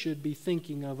really should be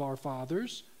thinking of our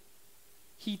fathers,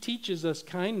 he teaches us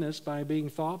kindness by being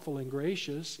thoughtful and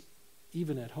gracious,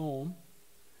 even at home.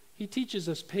 He teaches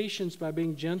us patience by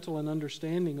being gentle and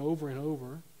understanding over and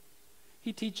over.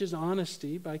 He teaches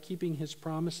honesty by keeping his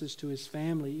promises to his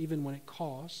family even when it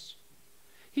costs.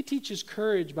 He teaches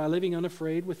courage by living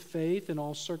unafraid with faith in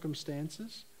all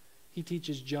circumstances. He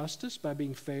teaches justice by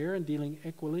being fair and dealing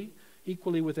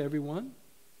equally with everyone.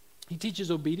 He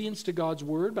teaches obedience to God's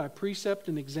word by precept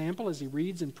and example as he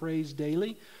reads and prays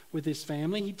daily with his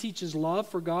family. He teaches love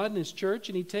for God and his church,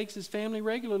 and he takes his family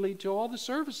regularly to all the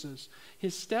services.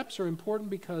 His steps are important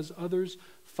because others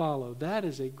follow. That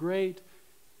is a great,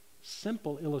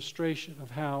 simple illustration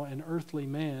of how an earthly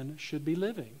man should be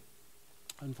living.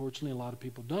 Unfortunately, a lot of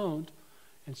people don't,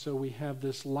 and so we have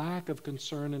this lack of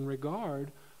concern and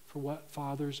regard for what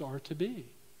fathers are to be.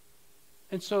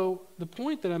 And so the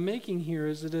point that I'm making here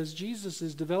is that as Jesus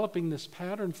is developing this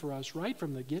pattern for us right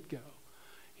from the get-go,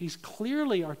 he's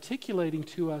clearly articulating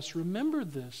to us, remember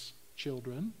this,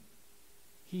 children,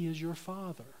 he is your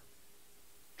Father.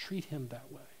 Treat him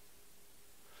that way.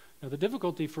 Now, the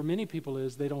difficulty for many people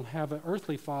is they don't have an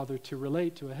earthly father to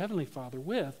relate to a heavenly Father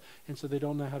with, and so they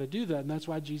don't know how to do that, and that's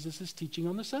why Jesus is teaching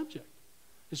on the subject.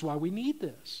 It's why we need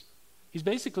this. He's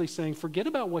basically saying, forget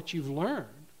about what you've learned,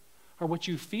 or what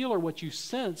you feel or what you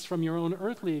sense from your own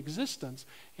earthly existence,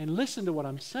 and listen to what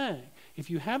I'm saying. If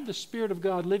you have the Spirit of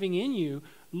God living in you,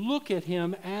 look at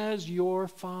him as your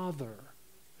Father.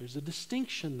 There's a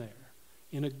distinction there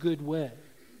in a good way.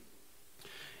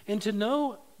 And to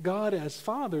know God as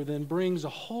Father then brings a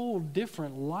whole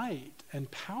different light and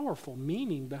powerful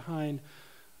meaning behind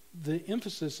the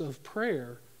emphasis of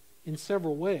prayer in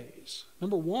several ways.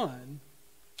 Number one,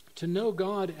 to know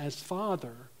God as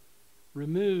Father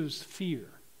removes fear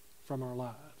from our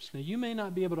lives. Now, you may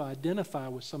not be able to identify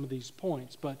with some of these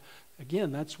points, but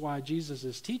again, that's why Jesus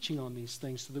is teaching on these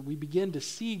things, so that we begin to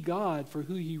see God for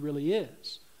who he really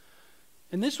is.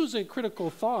 And this was a critical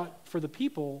thought for the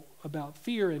people about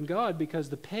fear in God, because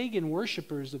the pagan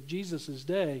worshipers of Jesus'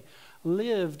 day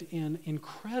lived in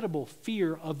incredible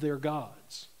fear of their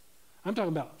gods. I'm talking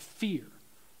about fear.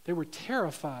 They were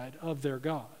terrified of their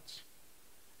gods.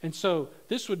 And so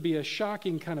this would be a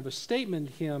shocking kind of a statement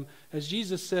to him, as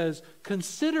Jesus says,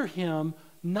 consider him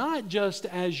not just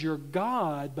as your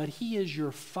God, but he is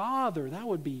your Father. That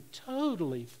would be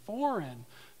totally foreign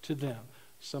to them.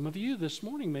 Some of you this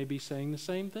morning may be saying the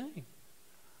same thing.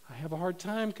 I have a hard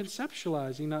time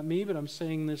conceptualizing, not me, but I'm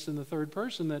saying this in the third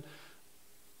person, that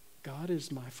God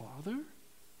is my Father?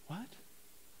 What?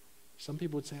 Some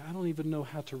people would say, I don't even know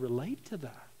how to relate to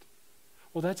that.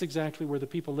 Well, that's exactly where the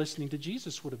people listening to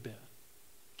Jesus would have been.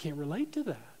 Can't relate to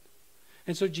that.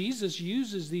 And so Jesus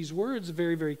uses these words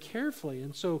very, very carefully.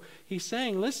 And so he's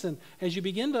saying, listen, as you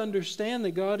begin to understand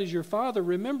that God is your Father,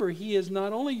 remember, he is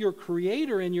not only your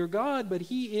creator and your God, but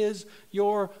he is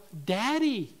your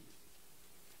daddy.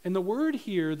 And the word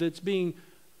here that's being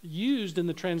used in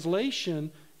the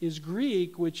translation is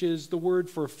Greek, which is the word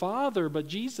for father, but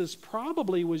Jesus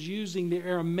probably was using the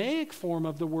Aramaic form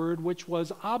of the word, which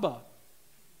was Abba,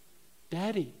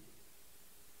 daddy,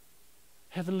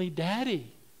 heavenly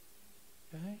daddy.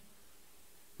 Okay?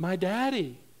 My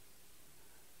daddy.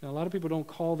 Now, a lot of people don't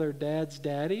call their dads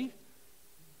daddy,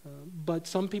 but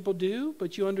some people do,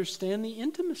 but you understand the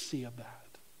intimacy of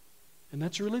that. And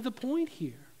that's really the point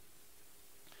here.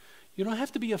 You don't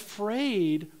have to be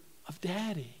afraid of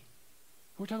daddy.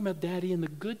 We're talking about daddy in the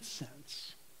good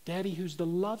sense. Daddy who's the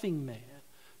loving man,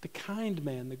 the kind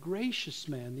man, the gracious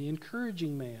man, the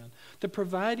encouraging man, the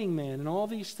providing man, and all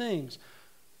these things.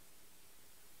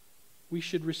 We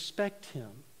should respect him.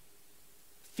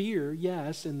 Fear,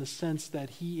 yes, in the sense that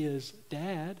he is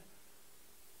dad,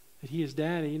 that he is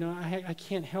daddy. You know, I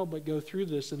can't help but go through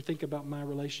this and think about my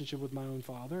relationship with my own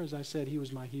father. As I said, he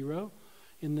was my hero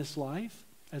in this life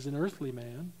as an earthly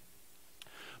man.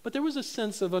 But there was a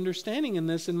sense of understanding in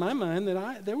this in my mind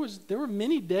that there were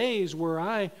many days where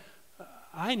I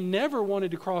never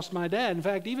wanted to cross my dad. In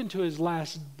fact, even to his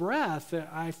last breath,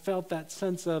 I felt that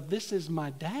sense of, this is my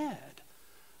dad.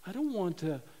 I don't want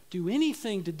to do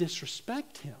anything to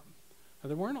disrespect him. Now,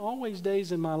 there weren't always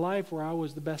days in my life where I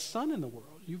was the best son in the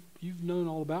world. You've known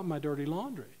all about my dirty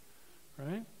laundry,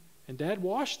 right? And Dad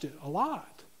washed it a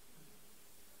lot.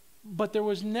 But there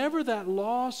was never that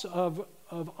loss of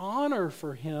honor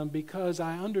for him, because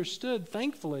I understood,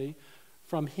 thankfully,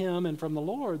 from him and from the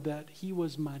Lord, that he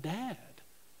was my dad.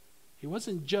 He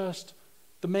wasn't just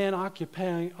the man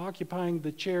occupying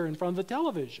the chair in front of the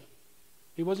television.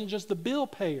 He wasn't just the bill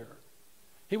payer.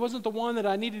 He wasn't the one that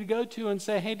I needed to go to and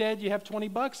say, hey, Dad, you have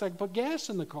 $20, I can put gas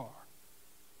in the car.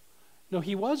 No,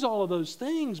 he was all of those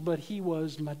things, but he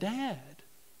was my dad.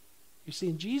 You see,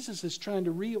 and Jesus is trying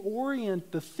to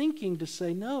reorient the thinking to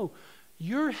say, no,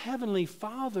 your heavenly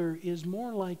Father is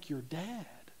more like your dad.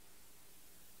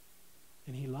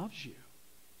 And he loves you.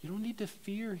 You don't need to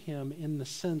fear him in the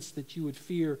sense that you would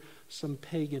fear some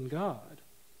pagan god.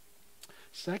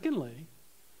 Secondly,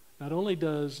 not only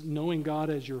does knowing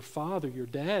God as your Father, your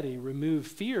daddy, remove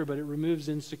fear, but it removes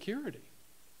insecurity.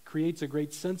 Creates a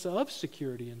great sense of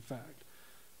security, in fact.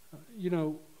 You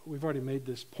know, we've already made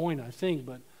this point, I think,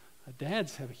 but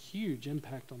dads have a huge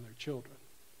impact on their children.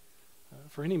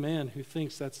 For any man who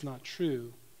thinks that's not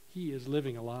true, he is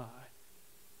living a lie.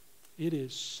 It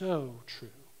is so true.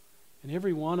 And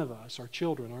every one of us are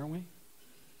children, aren't we?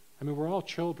 I mean, we're all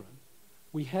children.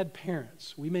 We had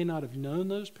parents. We may not have known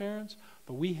those parents,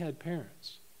 but we had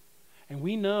parents. And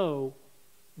we know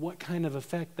what kind of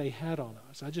effect they had on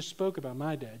us. I just spoke about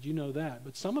my dad. You know that.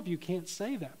 But some of you can't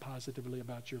say that positively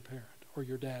about your parent, or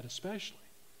your dad especially.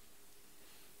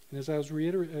 And as I was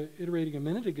reiterating a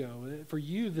minute ago, for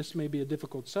you this may be a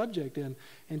difficult subject, and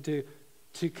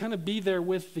to kind of be there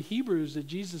with the Hebrews that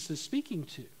Jesus is speaking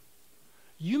to.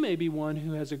 You may be one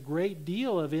who has a great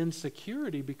deal of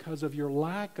insecurity because of your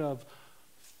lack of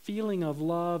feeling of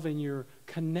love and your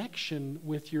connection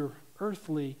with your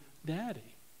earthly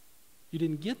daddy. You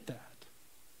didn't get that.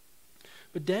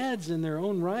 But dads in their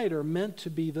own right are meant to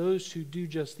be those who do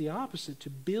just the opposite, to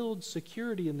build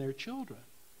security in their children.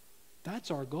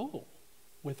 That's our goal,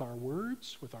 with our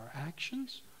words, with our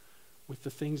actions, with the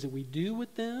things that we do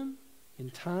with them, in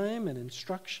time and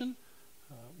instruction.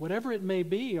 Whatever it may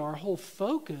be, our whole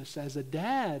focus as a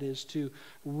dad is to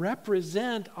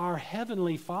represent our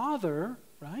Heavenly Father,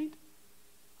 right?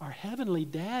 Our Heavenly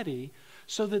Daddy,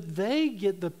 so that they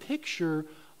get the picture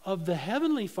of the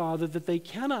Heavenly Father that they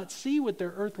cannot see with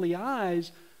their earthly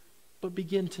eyes, but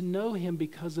begin to know Him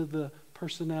because of the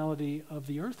personality of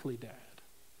the earthly dad.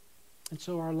 And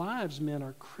so our lives, men,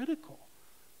 are critical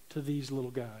to these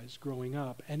little guys growing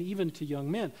up, and even to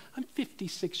young men. I'm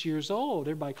 56 years old.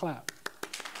 Everybody clap.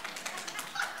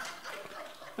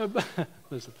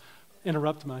 Listen,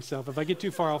 interrupt myself. If I get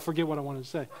too far, I'll forget what I wanted to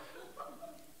say.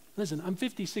 Listen, I'm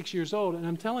 56 years old, and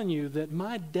I'm telling you that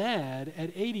my dad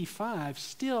at 85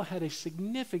 still had a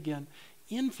significant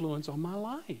influence on my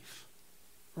life.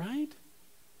 Right?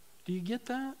 Do you get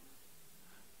that?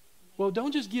 Well,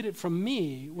 don't just get it from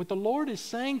me. What the Lord is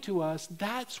saying to us,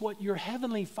 that's what your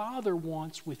Heavenly Father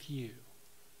wants with you.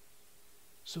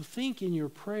 So think in your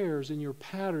prayers, in your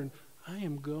pattern, I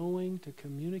am going to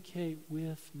communicate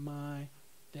with my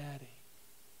daddy,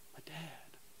 my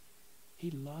dad.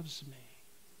 He loves me.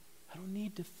 I don't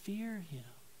need to fear him.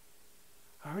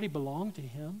 I already belong to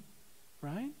him,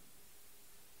 right?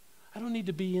 I don't need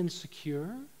to be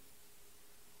insecure.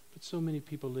 But so many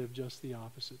people live just the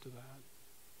opposite to that.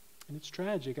 And it's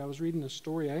tragic. I was reading a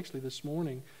story actually this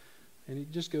morning, and it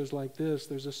just goes like this.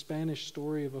 There's a Spanish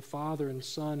story of a father and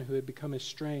son who had become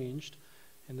estranged.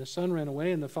 And the son ran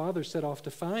away, and the father set off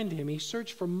to find him. He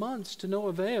searched for months to no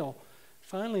avail.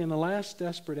 Finally, in the last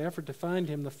desperate effort to find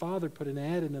him, the father put an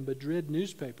ad in a Madrid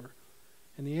newspaper.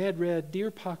 And the ad read, "Dear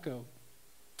Paco,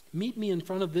 meet me in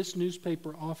front of this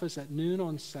newspaper office at noon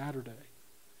on Saturday.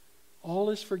 All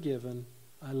is forgiven.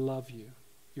 I love you,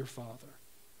 your father."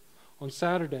 On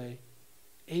Saturday,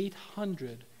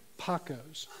 800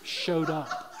 Pacos showed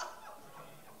up.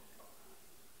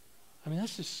 I mean,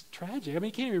 that's just tragic. I mean,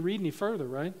 you can't even read any further,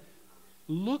 right?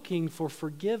 Looking for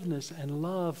forgiveness and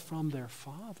love from their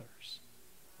fathers.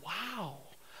 Wow.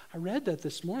 I read that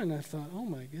this morning and I thought, oh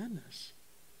my goodness.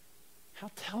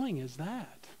 How telling is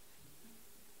that?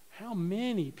 How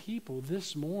many people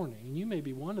this morning, and you may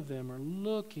be one of them, are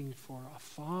looking for a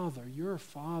father, your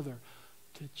father,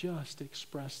 to just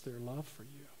express their love for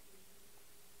you.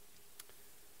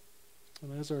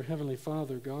 And as our Heavenly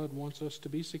Father, God wants us to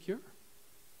be secure.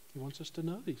 He wants us to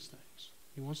know these things.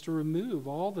 He wants to remove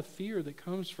all the fear that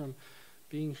comes from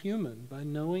being human by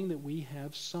knowing that we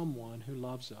have someone who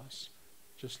loves us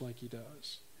just like He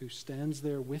does, who stands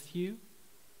there with you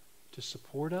to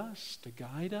support us, to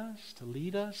guide us, to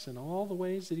lead us in all the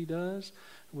ways that He does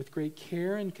with great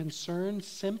care and concern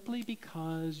simply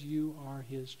because you are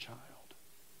His child.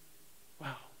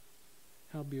 Wow,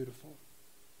 how beautiful.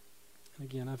 And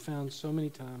again, I've found so many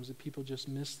times that people just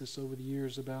miss this over the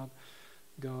years about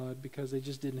God because they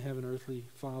just didn't have an earthly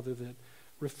father that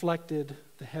reflected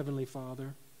the Heavenly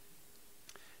Father.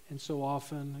 And so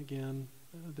often, again,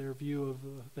 their view of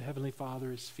the Heavenly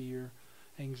Father is fear,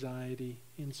 anxiety,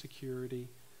 insecurity,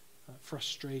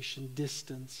 frustration,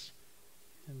 distance.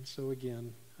 And so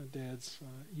again, dads,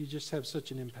 you just have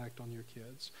such an impact on your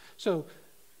kids. So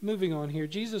moving on here,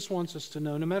 Jesus wants us to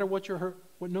know, no matter what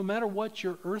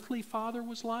your earthly father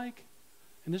was like,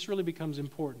 and this really becomes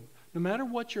important, no matter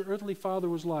what your earthly father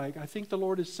was like, I think the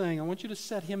Lord is saying, I want you to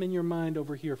set him in your mind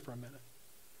over here for a minute.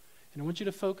 And I want you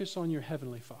to focus on your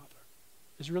Heavenly Father.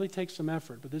 This really takes some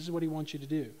effort, but this is what He wants you to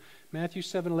do. Matthew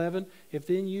 7:11, if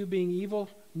then you, being evil,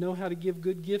 know how to give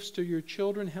good gifts to your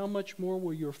children, how much more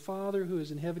will your Father who is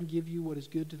in heaven give you what is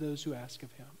good to those who ask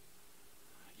of Him?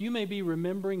 You may be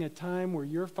remembering a time where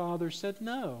your father said,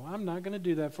 no, I'm not going to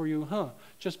do that for you,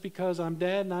 just because I'm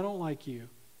dad and I don't like you.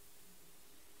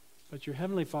 But your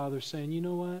Heavenly Father's saying, you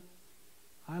know what?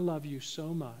 I love you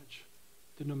so much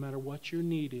that no matter what your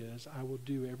need is, I will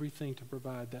do everything to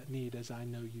provide that need as I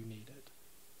know you need it.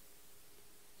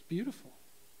 It's beautiful.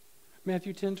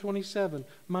 Matthew 10:27,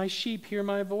 my sheep hear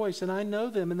my voice, and I know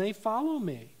them, and they follow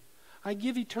me. I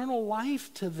give eternal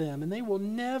life to them, and they will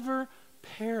never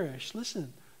perish.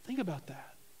 Listen, think about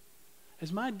that.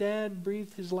 As my dad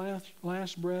breathed his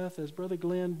last breath, as Brother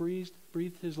Glenn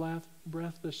breathed his last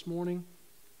breath this morning,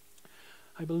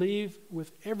 I believe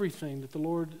with everything that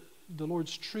the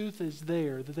Lord's truth is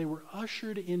there, that they were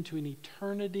ushered into an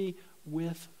eternity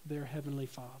with their Heavenly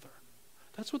Father.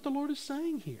 That's what the Lord is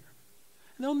saying here.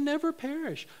 They'll never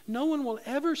perish. No one will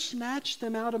ever snatch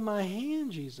them out of my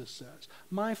hand, Jesus says.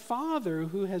 My Father,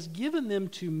 who has given them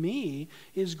to me,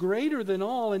 is greater than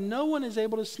all, and no one is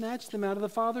able to snatch them out of the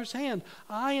Father's hand.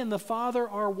 I and the Father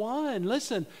are one.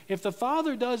 Listen, if the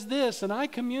Father does this and I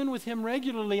commune with him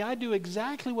regularly, I do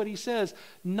exactly what he says,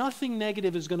 nothing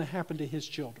negative is going to happen to his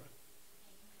children.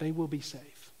 They will be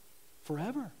safe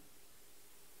forever.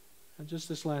 And just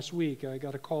this last week, I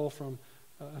got a call from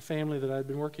a family that I'd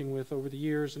been working with over the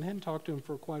years and hadn't talked to them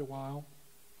for quite a while.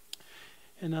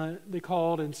 And they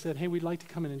called and said, hey, we'd like to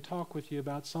come in and talk with you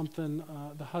about something.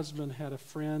 The husband had a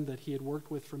friend that he had worked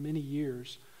with for many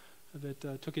years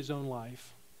that took his own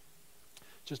life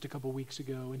just a couple weeks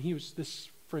ago. And this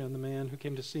friend, the man who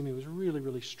came to see me, was really,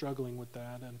 really struggling with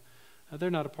that. And they're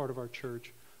not a part of our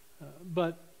church.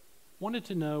 But wanted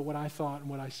to know what I thought and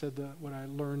what I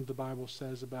learned the Bible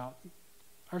says about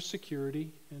our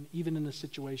security, and even in a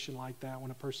situation like that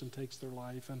when a person takes their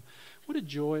life. And what a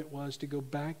joy it was to go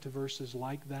back to verses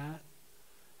like that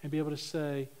and be able to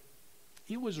say,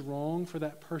 it was wrong for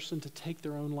that person to take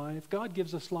their own life. God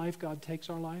gives us life, God takes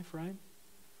our life, right?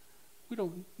 We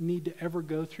don't need to ever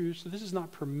go through, so this is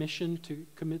not permission to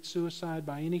commit suicide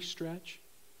by any stretch.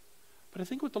 But I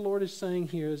think what the Lord is saying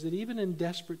here is that even in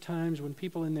desperate times when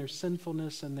people in their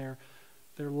sinfulness and their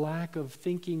lack of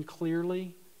thinking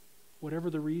clearly,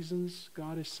 whatever the reasons,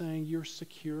 God is saying, you're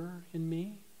secure in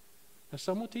me. Now,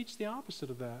 some will teach the opposite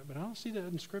of that, but I don't see that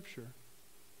in Scripture.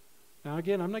 Now,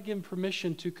 again, I'm not giving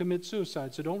permission to commit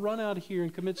suicide, so don't run out of here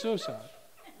and commit suicide,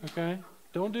 okay?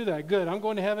 Don't do that. Good, I'm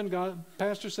going to heaven. God,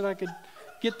 Pastor said I could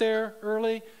get there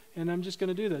early, and I'm just going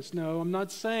to do this. No, I'm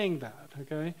not saying that,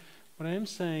 okay? What I am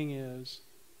saying is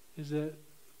that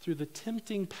through the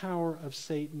tempting power of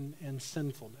Satan and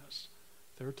sinfulness,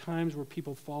 there are times where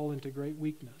people fall into great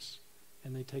weakness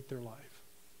and they take their life.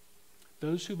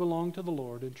 Those who belong to the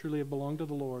Lord and truly have belonged to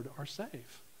the Lord are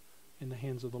safe in the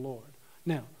hands of the Lord.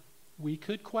 Now, we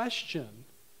could question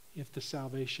if the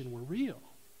salvation were real.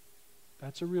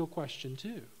 That's a real question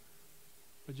too.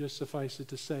 But just suffice it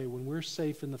to say, when we're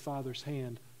safe in the Father's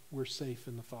hand, we're safe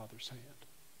in the Father's hand.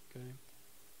 Okay?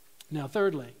 Now,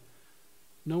 thirdly,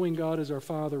 knowing God as our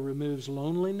Father removes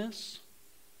loneliness.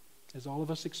 As all of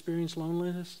us experience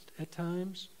loneliness at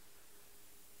times,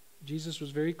 Jesus was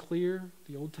very clear.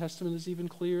 The Old Testament is even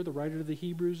clear. The writer of the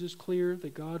Hebrews is clear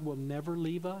that God will never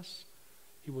leave us.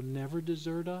 He will never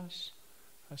desert us.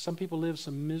 Some people live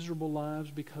some miserable lives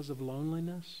because of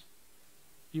loneliness.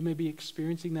 You may be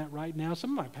experiencing that right now.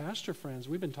 Some of my pastor friends,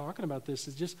 we've been talking about this.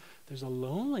 It's just, there's a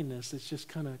loneliness that's just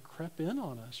kind of crept in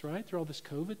on us, right? Through all this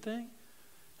COVID thing.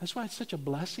 That's why it's such a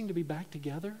blessing to be back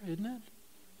together, isn't it?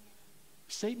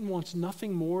 Satan wants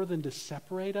nothing more than to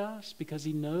separate us because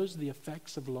he knows the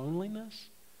effects of loneliness.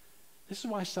 This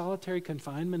is why solitary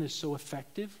confinement is so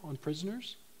effective on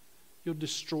prisoners. You'll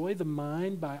destroy the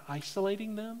mind by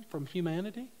isolating them from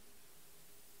humanity.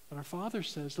 But our Father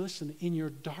says, listen, in your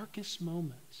darkest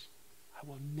moments, I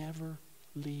will never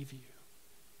leave you.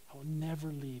 I will never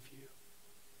leave you.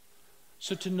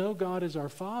 So to know God as our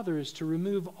Father is to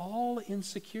remove all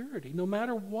insecurity, no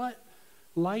matter what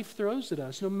life throws at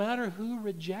us, no matter who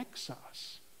rejects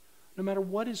us, no matter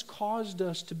what has caused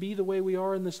us to be the way we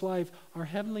are in this life, our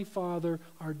Heavenly Father,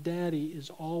 our Daddy, is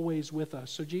always with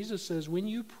us. So Jesus says, when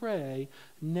you pray,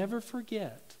 never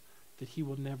forget that He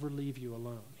will never leave you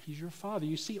alone. He's your Father.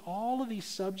 You see all of these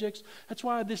subjects. That's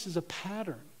why this is a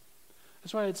pattern.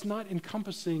 That's why it's not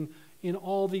encompassing in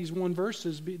all these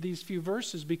these few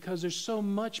verses, because there's so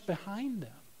much behind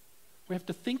them. We have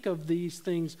to think of these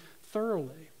things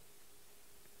thoroughly.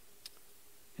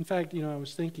 In fact, I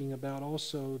was thinking about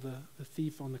also the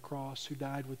thief on the cross who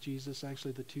died with Jesus,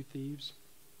 actually the two thieves.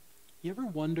 You ever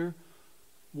wonder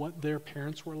what their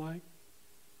parents were like?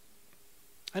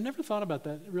 I never thought about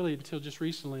that really until just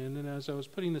recently. And then as I was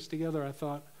putting this together, I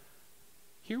thought,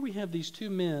 here we have these two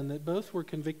men that both were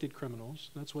convicted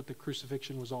criminals. That's what the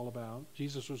crucifixion was all about.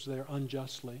 Jesus was there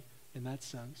unjustly in that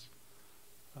sense,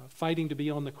 fighting to be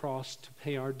on the cross to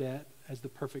pay our debt as the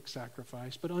perfect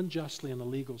sacrifice, but unjustly in a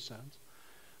legal sense.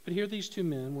 But here these two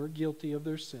men were guilty of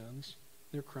their sins,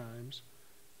 their crimes,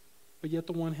 but yet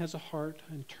the one has a heart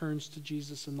and turns to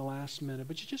Jesus in the last minute.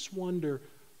 But you just wonder,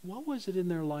 what was it in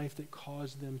their life that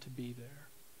caused them to be there?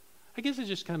 I guess it's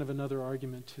just kind of another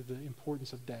argument to the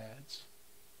importance of dads,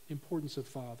 the importance of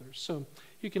fathers. So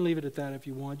you can leave it at that if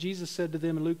you want. Jesus said to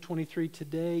them in Luke 23,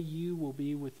 today you will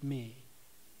be with me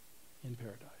in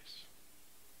paradise.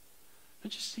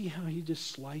 Don't you see how he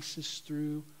just slices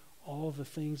through all the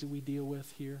things that we deal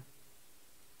with here?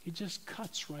 He just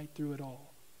cuts right through it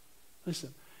all.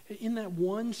 Listen, in that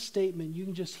one statement, you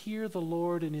can just hear the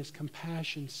Lord in His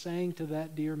compassion saying to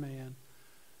that dear man,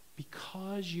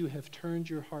 because you have turned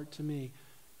your heart to me,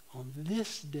 on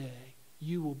this day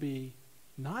you will be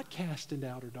not cast into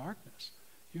outer darkness.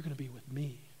 You're going to be with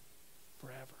me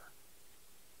forever.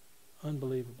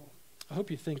 Unbelievable. I hope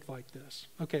you think like this.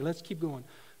 Okay, let's keep going.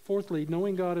 Fourthly,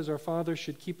 knowing God as our Father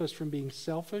should keep us from being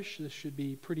selfish. This should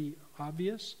be pretty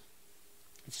obvious.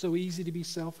 It's so easy to be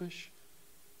selfish,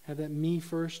 have that me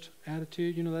first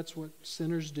attitude. You know, that's what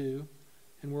sinners do,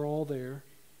 and we're all there.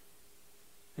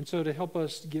 And so to help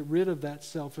us get rid of that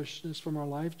selfishness from our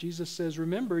life, Jesus says,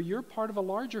 remember, you're part of a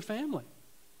larger family.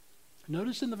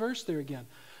 Notice in the verse there again.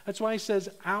 That's why he says,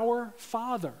 our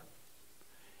Father.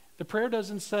 The prayer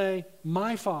doesn't say,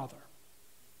 my Father.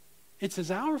 It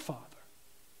says, our Father.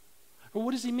 Well,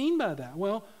 what does he mean by that?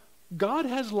 Well, God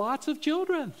has lots of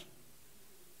children,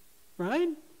 right?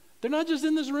 They're not just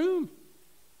in this room.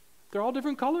 They're all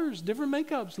different colors, different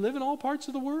makeups, live in all parts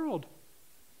of the world.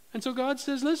 And so God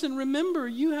says, listen, remember,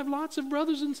 you have lots of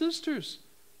brothers and sisters.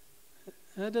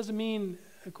 And that doesn't mean,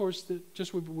 of course, that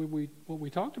just what we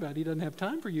talked about, he doesn't have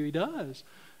time for you. He does.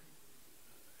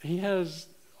 He has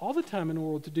all the time in the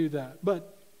world to do that.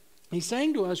 But he's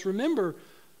saying to us, remember,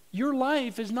 your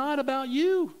life is not about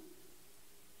you.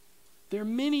 There are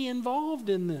many involved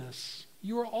in this.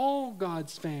 You are all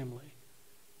God's family.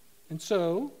 And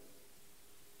so,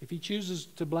 if he chooses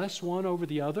to bless one over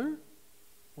the other,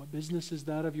 what business is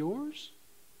that of yours?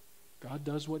 God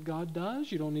does what God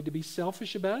does. You don't need to be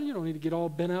selfish about it. You don't need to get all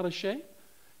bent out of shape.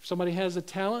 If somebody has a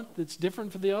talent that's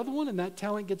different from the other one and that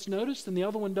talent gets noticed and the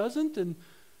other one doesn't, and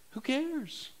who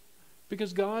cares?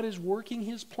 Because God is working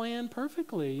his plan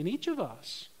perfectly in each of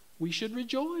us. We should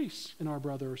rejoice in our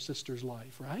brother or sister's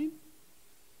life, right?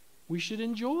 We should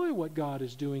enjoy what God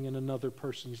is doing in another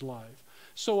person's life.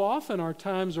 So often our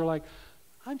times are like,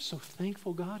 I'm so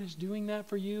thankful God is doing that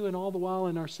for you, and all the while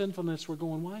in our sinfulness we're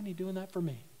going, why isn't he doing that for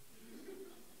me?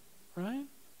 Right?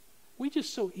 We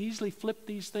just so easily flip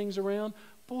these things around.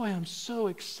 Boy, I'm so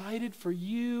excited for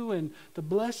you and the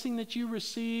blessing that you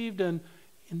received, and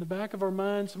in the back of our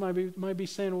minds somebody might be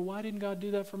saying, well, why didn't God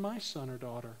do that for my son or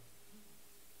daughter?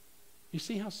 You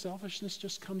see how selfishness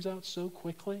just comes out so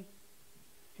quickly?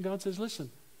 And God says, listen,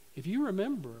 if you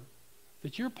remember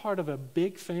that you're part of a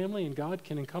big family and God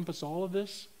can encompass all of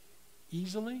this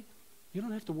easily, you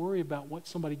don't have to worry about what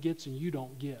somebody gets and you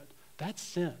don't get. That's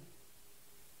sin.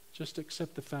 Just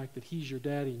accept the fact that he's your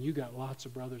daddy and you got lots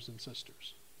of brothers and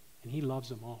sisters. And he loves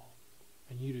them all.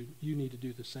 And you need to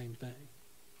do the same thing.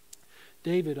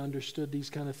 David understood these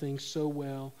kind of things so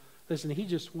well. Listen, he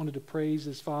just wanted to praise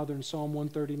his father in Psalm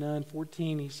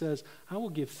 139:14. He says, I will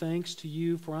give thanks to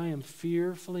you, for I am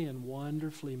fearfully and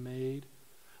wonderfully made.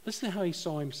 Listen to how he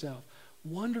saw himself.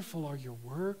 Wonderful are your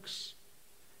works,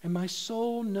 and my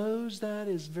soul knows that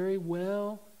as very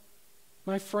well.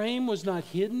 My frame was not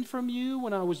hidden from you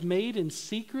when I was made in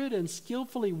secret and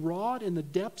skillfully wrought in the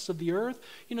depths of the earth.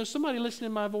 You know, somebody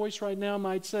listening to my voice right now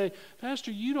might say,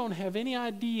 Pastor, you don't have any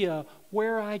idea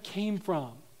where I came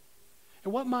from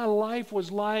and what my life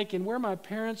was like and where my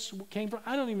parents came from.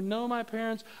 I don't even know my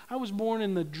parents. I was born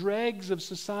in the dregs of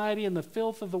society and the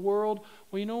filth of the world.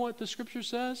 Well, you know what the scripture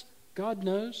says? God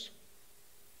knows.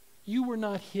 You were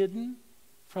not hidden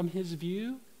from his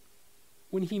view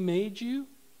when he made you.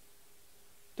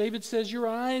 David says, your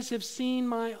eyes have seen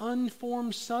my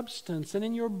unformed substance, and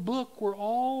in your book were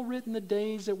all written the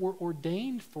days that were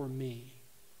ordained for me.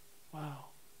 Wow.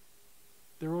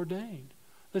 They're ordained.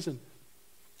 Listen,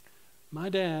 my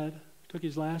dad took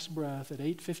his last breath at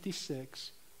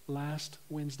 8:56 last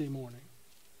Wednesday morning.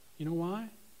 You know why?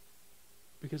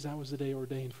 Because that was the day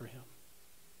ordained for him.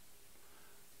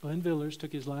 Glenn Villers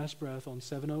took his last breath on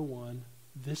 7:01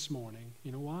 this morning.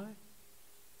 You know why?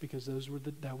 Because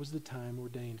that was the time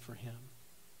ordained for him.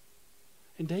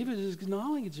 And David is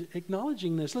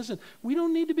acknowledging this. Listen, we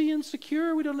don't need to be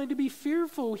insecure. We don't need to be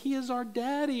fearful. He is our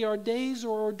daddy. Our days are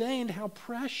ordained. How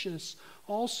precious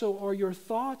also are your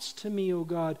thoughts to me, O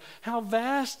God. How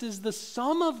vast is the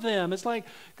sum of them. It's like,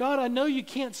 God, I know you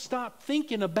can't stop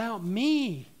thinking about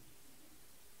me.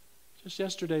 Just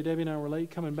yesterday, Debbie and I were late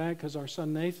coming back because our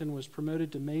son Nathan was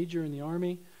promoted to major in the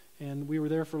Army. And we were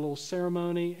there for a little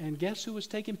ceremony, and guess who was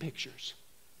taking pictures?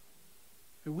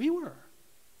 We were.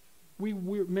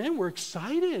 We're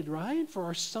excited, right, for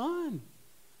our son.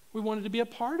 We wanted to be a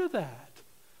part of that.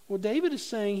 Well, David is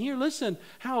saying here, listen,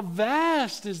 how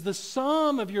vast is the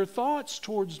sum of your thoughts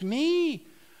towards me.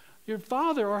 Your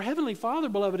Father, our Heavenly Father,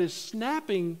 beloved, is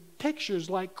snapping pictures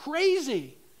like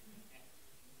crazy.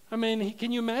 I mean,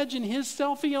 can you imagine his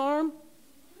selfie arm?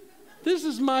 This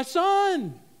is my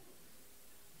son.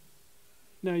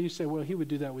 Now you say, well, he would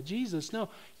do that with Jesus. No,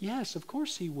 yes, of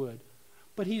course he would.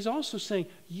 But he's also saying,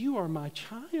 you are my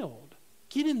child.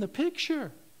 Get in the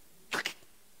picture.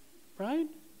 Right?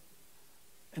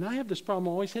 And I have this problem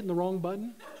always hitting the wrong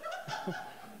button.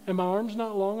 And my arm's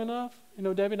not long enough. You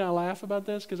know, Debbie and I laugh about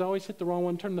this because I always hit the wrong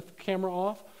one, turn the camera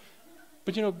off.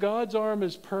 But you know, God's arm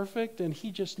is perfect, and He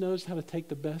just knows how to take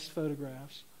the best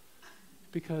photographs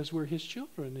because we're His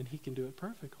children, and He can do it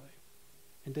perfectly.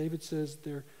 And David says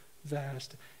they're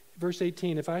vast. Verse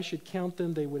 18, if I should count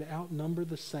them, they would outnumber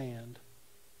the sand,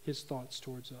 His thoughts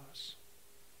towards us.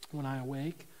 When I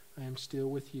awake, I am still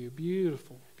with you.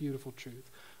 Beautiful, beautiful truth.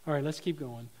 All right, let's keep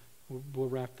going. We'll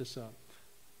wrap this up.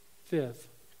 Fifth,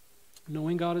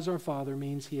 knowing God as our Father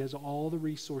means He has all the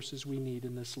resources we need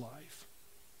in this life.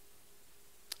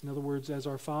 In other words, as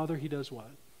our Father, He does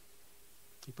what?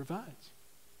 He provides.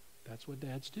 That's what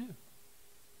dads do.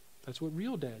 That's what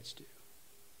real dads do.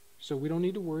 So we don't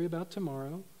need to worry about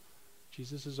tomorrow.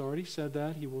 Jesus has already said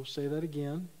that. He will say that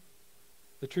again.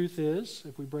 The truth is,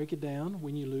 if we break it down,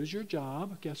 when you lose your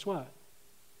job, guess what?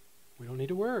 We don't need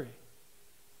to worry.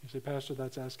 You say, Pastor,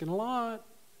 that's asking a lot.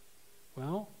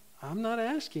 Well, I'm not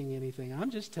asking anything.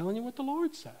 I'm just telling you what the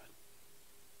Lord said.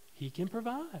 He can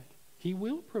provide. He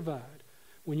will provide.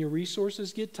 When your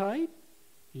resources get tight,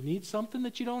 you need something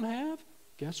that you don't have,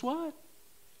 guess what?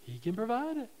 He can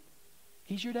provide it.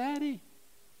 He's your daddy.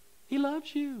 He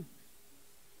loves you.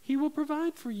 He will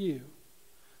provide for you.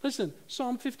 Listen,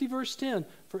 Psalm 50 verse 10,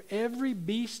 for every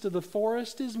beast of the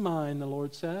forest is mine, the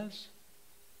Lord says.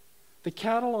 The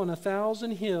cattle on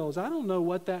 1,000 hills. I don't know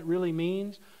what that really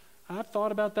means. I've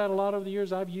thought about that a lot over the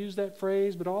years. I've used that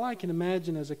phrase, but all I can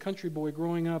imagine as a country boy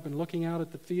growing up and looking out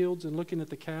at the fields and looking at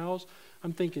the cows,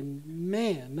 I'm thinking,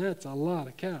 man, that's a lot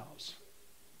of cows.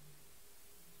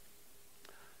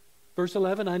 Verse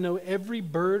 11, I know every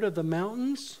bird of the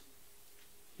mountains.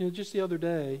 You know, just the other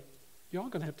day, y'all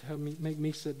going to have make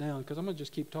me sit down because I'm going to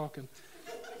just keep talking.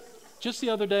 Just the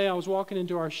other day, I was walking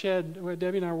into our shed.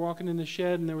 Debbie and I were walking in the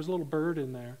shed, and there was a little bird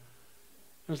in there.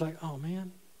 I was like, oh,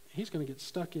 man, he's going to get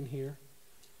stuck in here.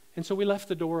 And so we left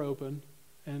the door open,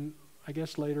 and I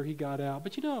guess later he got out.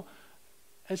 But, you know,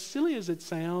 as silly as it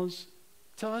sounds,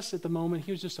 to us at the moment,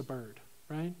 he was just a bird,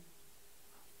 right?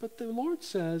 But the Lord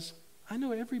says, I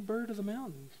know every bird of the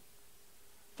mountains.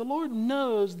 The Lord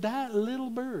knows that little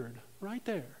bird right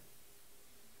there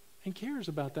and cares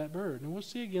about that bird. And we'll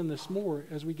see again this more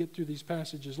as we get through these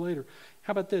passages later.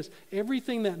 How about this?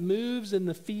 Everything that moves in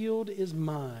the field is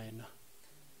mine.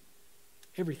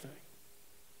 Everything.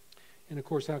 And of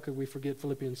course, how could we forget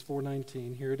Philippians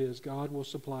 4:19? Here it is. God will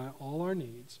supply all our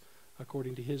needs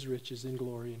according to His riches in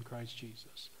glory in Christ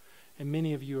Jesus. And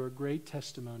many of you are great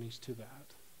testimonies to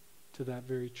that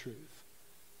very truth.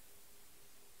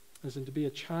 Listen, to be a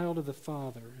child of the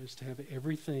Father is to have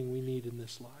everything we need in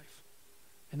this life.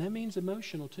 And that means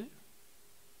emotional too.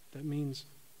 That means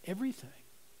everything.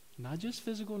 Not just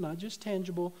physical, not just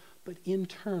tangible, but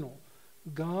internal.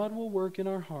 God will work in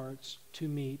our hearts to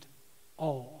meet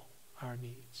all our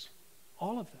needs.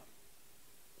 All of them.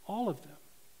 All of them.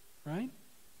 Right?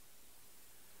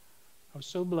 I was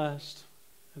so blessed,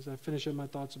 as I finish up my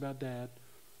thoughts about Dad,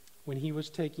 when he was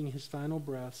taking his final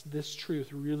breaths, this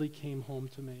truth really came home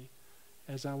to me.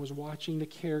 As I was watching the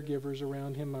caregivers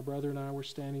around him, my brother and I were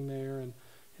standing there, and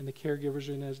the caregivers,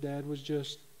 and as Dad was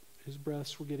just, his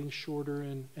breaths were getting shorter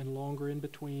and longer in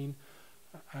between,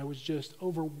 I was just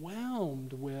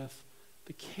overwhelmed with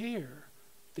the care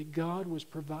that God was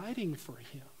providing for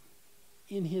him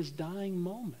in his dying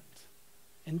moment.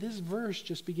 And this verse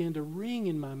just began to ring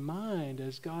in my mind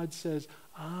as God says,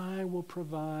 I will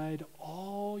provide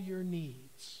all your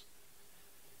needs.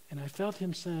 And I felt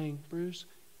him saying, Bruce,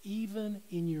 even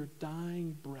in your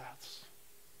dying breaths,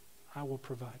 I will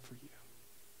provide for you.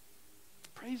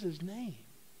 Praise his name,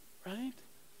 right?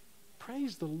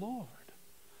 Praise the Lord.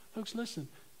 Folks, listen,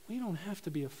 we don't have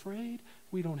to be afraid.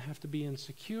 We don't have to be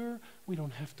insecure. We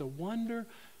don't have to wonder.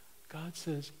 God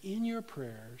says, in your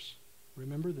prayers,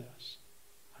 remember this.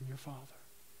 I'm your Father.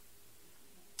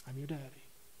 I'm your daddy.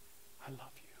 I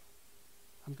love you.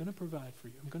 I'm going to provide for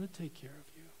you. I'm going to take care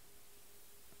of you.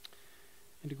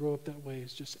 And to grow up that way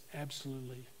is just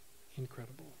absolutely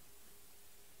incredible.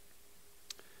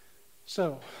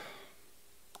 So,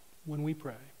 when we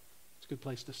pray, it's a good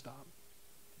place to stop.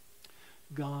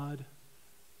 God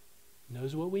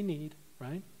knows what we need,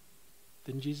 right?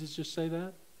 Didn't Jesus just say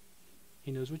that?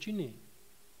 He knows what you need.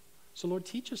 So, Lord,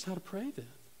 teach us how to pray then.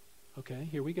 Okay,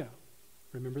 here we go.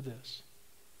 Remember this.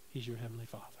 He's your Heavenly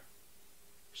Father.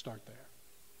 Start there.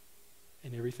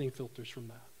 And everything filters from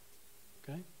that.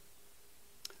 Okay?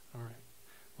 All right.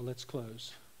 Well, let's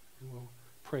close. And we'll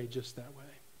pray just that way.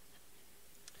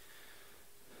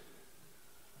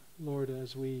 Lord,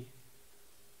 as we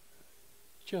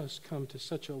just come to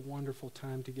such a wonderful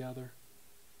time together.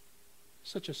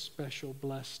 Such a special,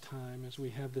 blessed time as we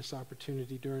have this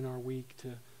opportunity during our week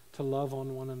to love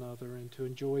on one another and to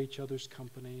enjoy each other's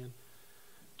company and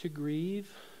to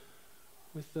grieve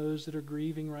with those that are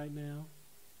grieving right now,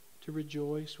 to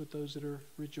rejoice with those that are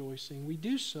rejoicing. We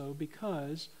do so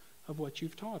because of what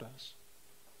you've taught us.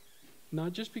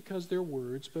 Not just because they're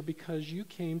words, but because you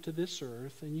came to this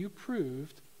earth and you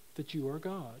proved that you are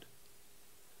God.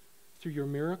 Through your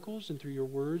miracles and through your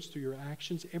words, through your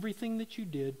actions, everything that you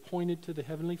did pointed to the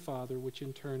Heavenly Father, which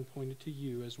in turn pointed to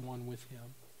you as one with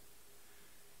Him.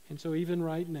 And so even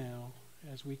right now,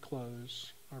 as we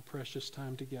close our precious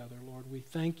time together, Lord, we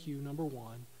thank you, number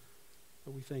one,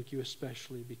 but we thank you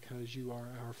especially because you are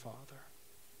our Father.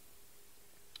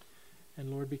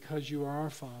 And Lord, because you are our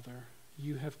Father,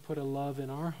 you have put a love in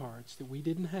our hearts that we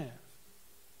didn't have.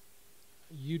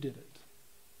 You did it.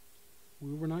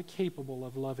 We were not capable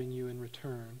of loving you in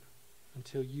return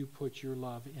until you put your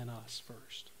love in us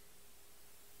first.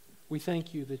 We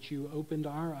thank you that you opened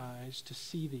our eyes to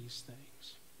see these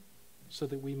things so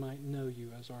that we might know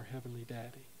you as our Heavenly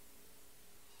Daddy.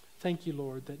 Thank you,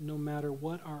 Lord, that no matter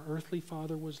what our earthly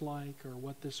father was like or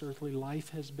what this earthly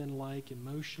life has been like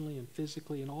emotionally and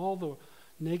physically and all the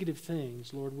negative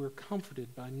things, Lord, we're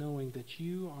comforted by knowing that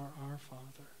you are our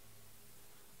Father.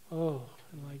 Oh,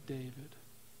 and like David,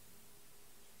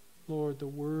 Lord, the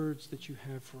words that you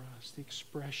have for us, the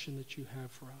expression that you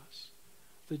have for us,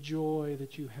 the joy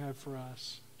that you have for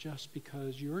us, just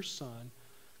because your Son,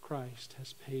 Christ,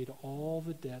 has paid all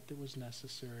the debt that was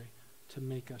necessary to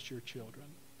make us your children.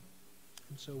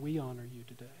 And so we honor you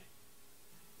today.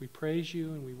 We praise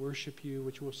you and we worship you,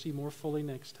 which we'll see more fully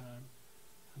next time.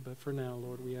 But for now,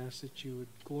 Lord, we ask that you would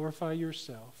glorify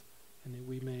yourself and that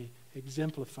we may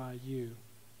exemplify you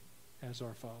as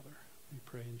our Father. We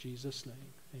pray in Jesus' name.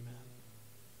 Amen.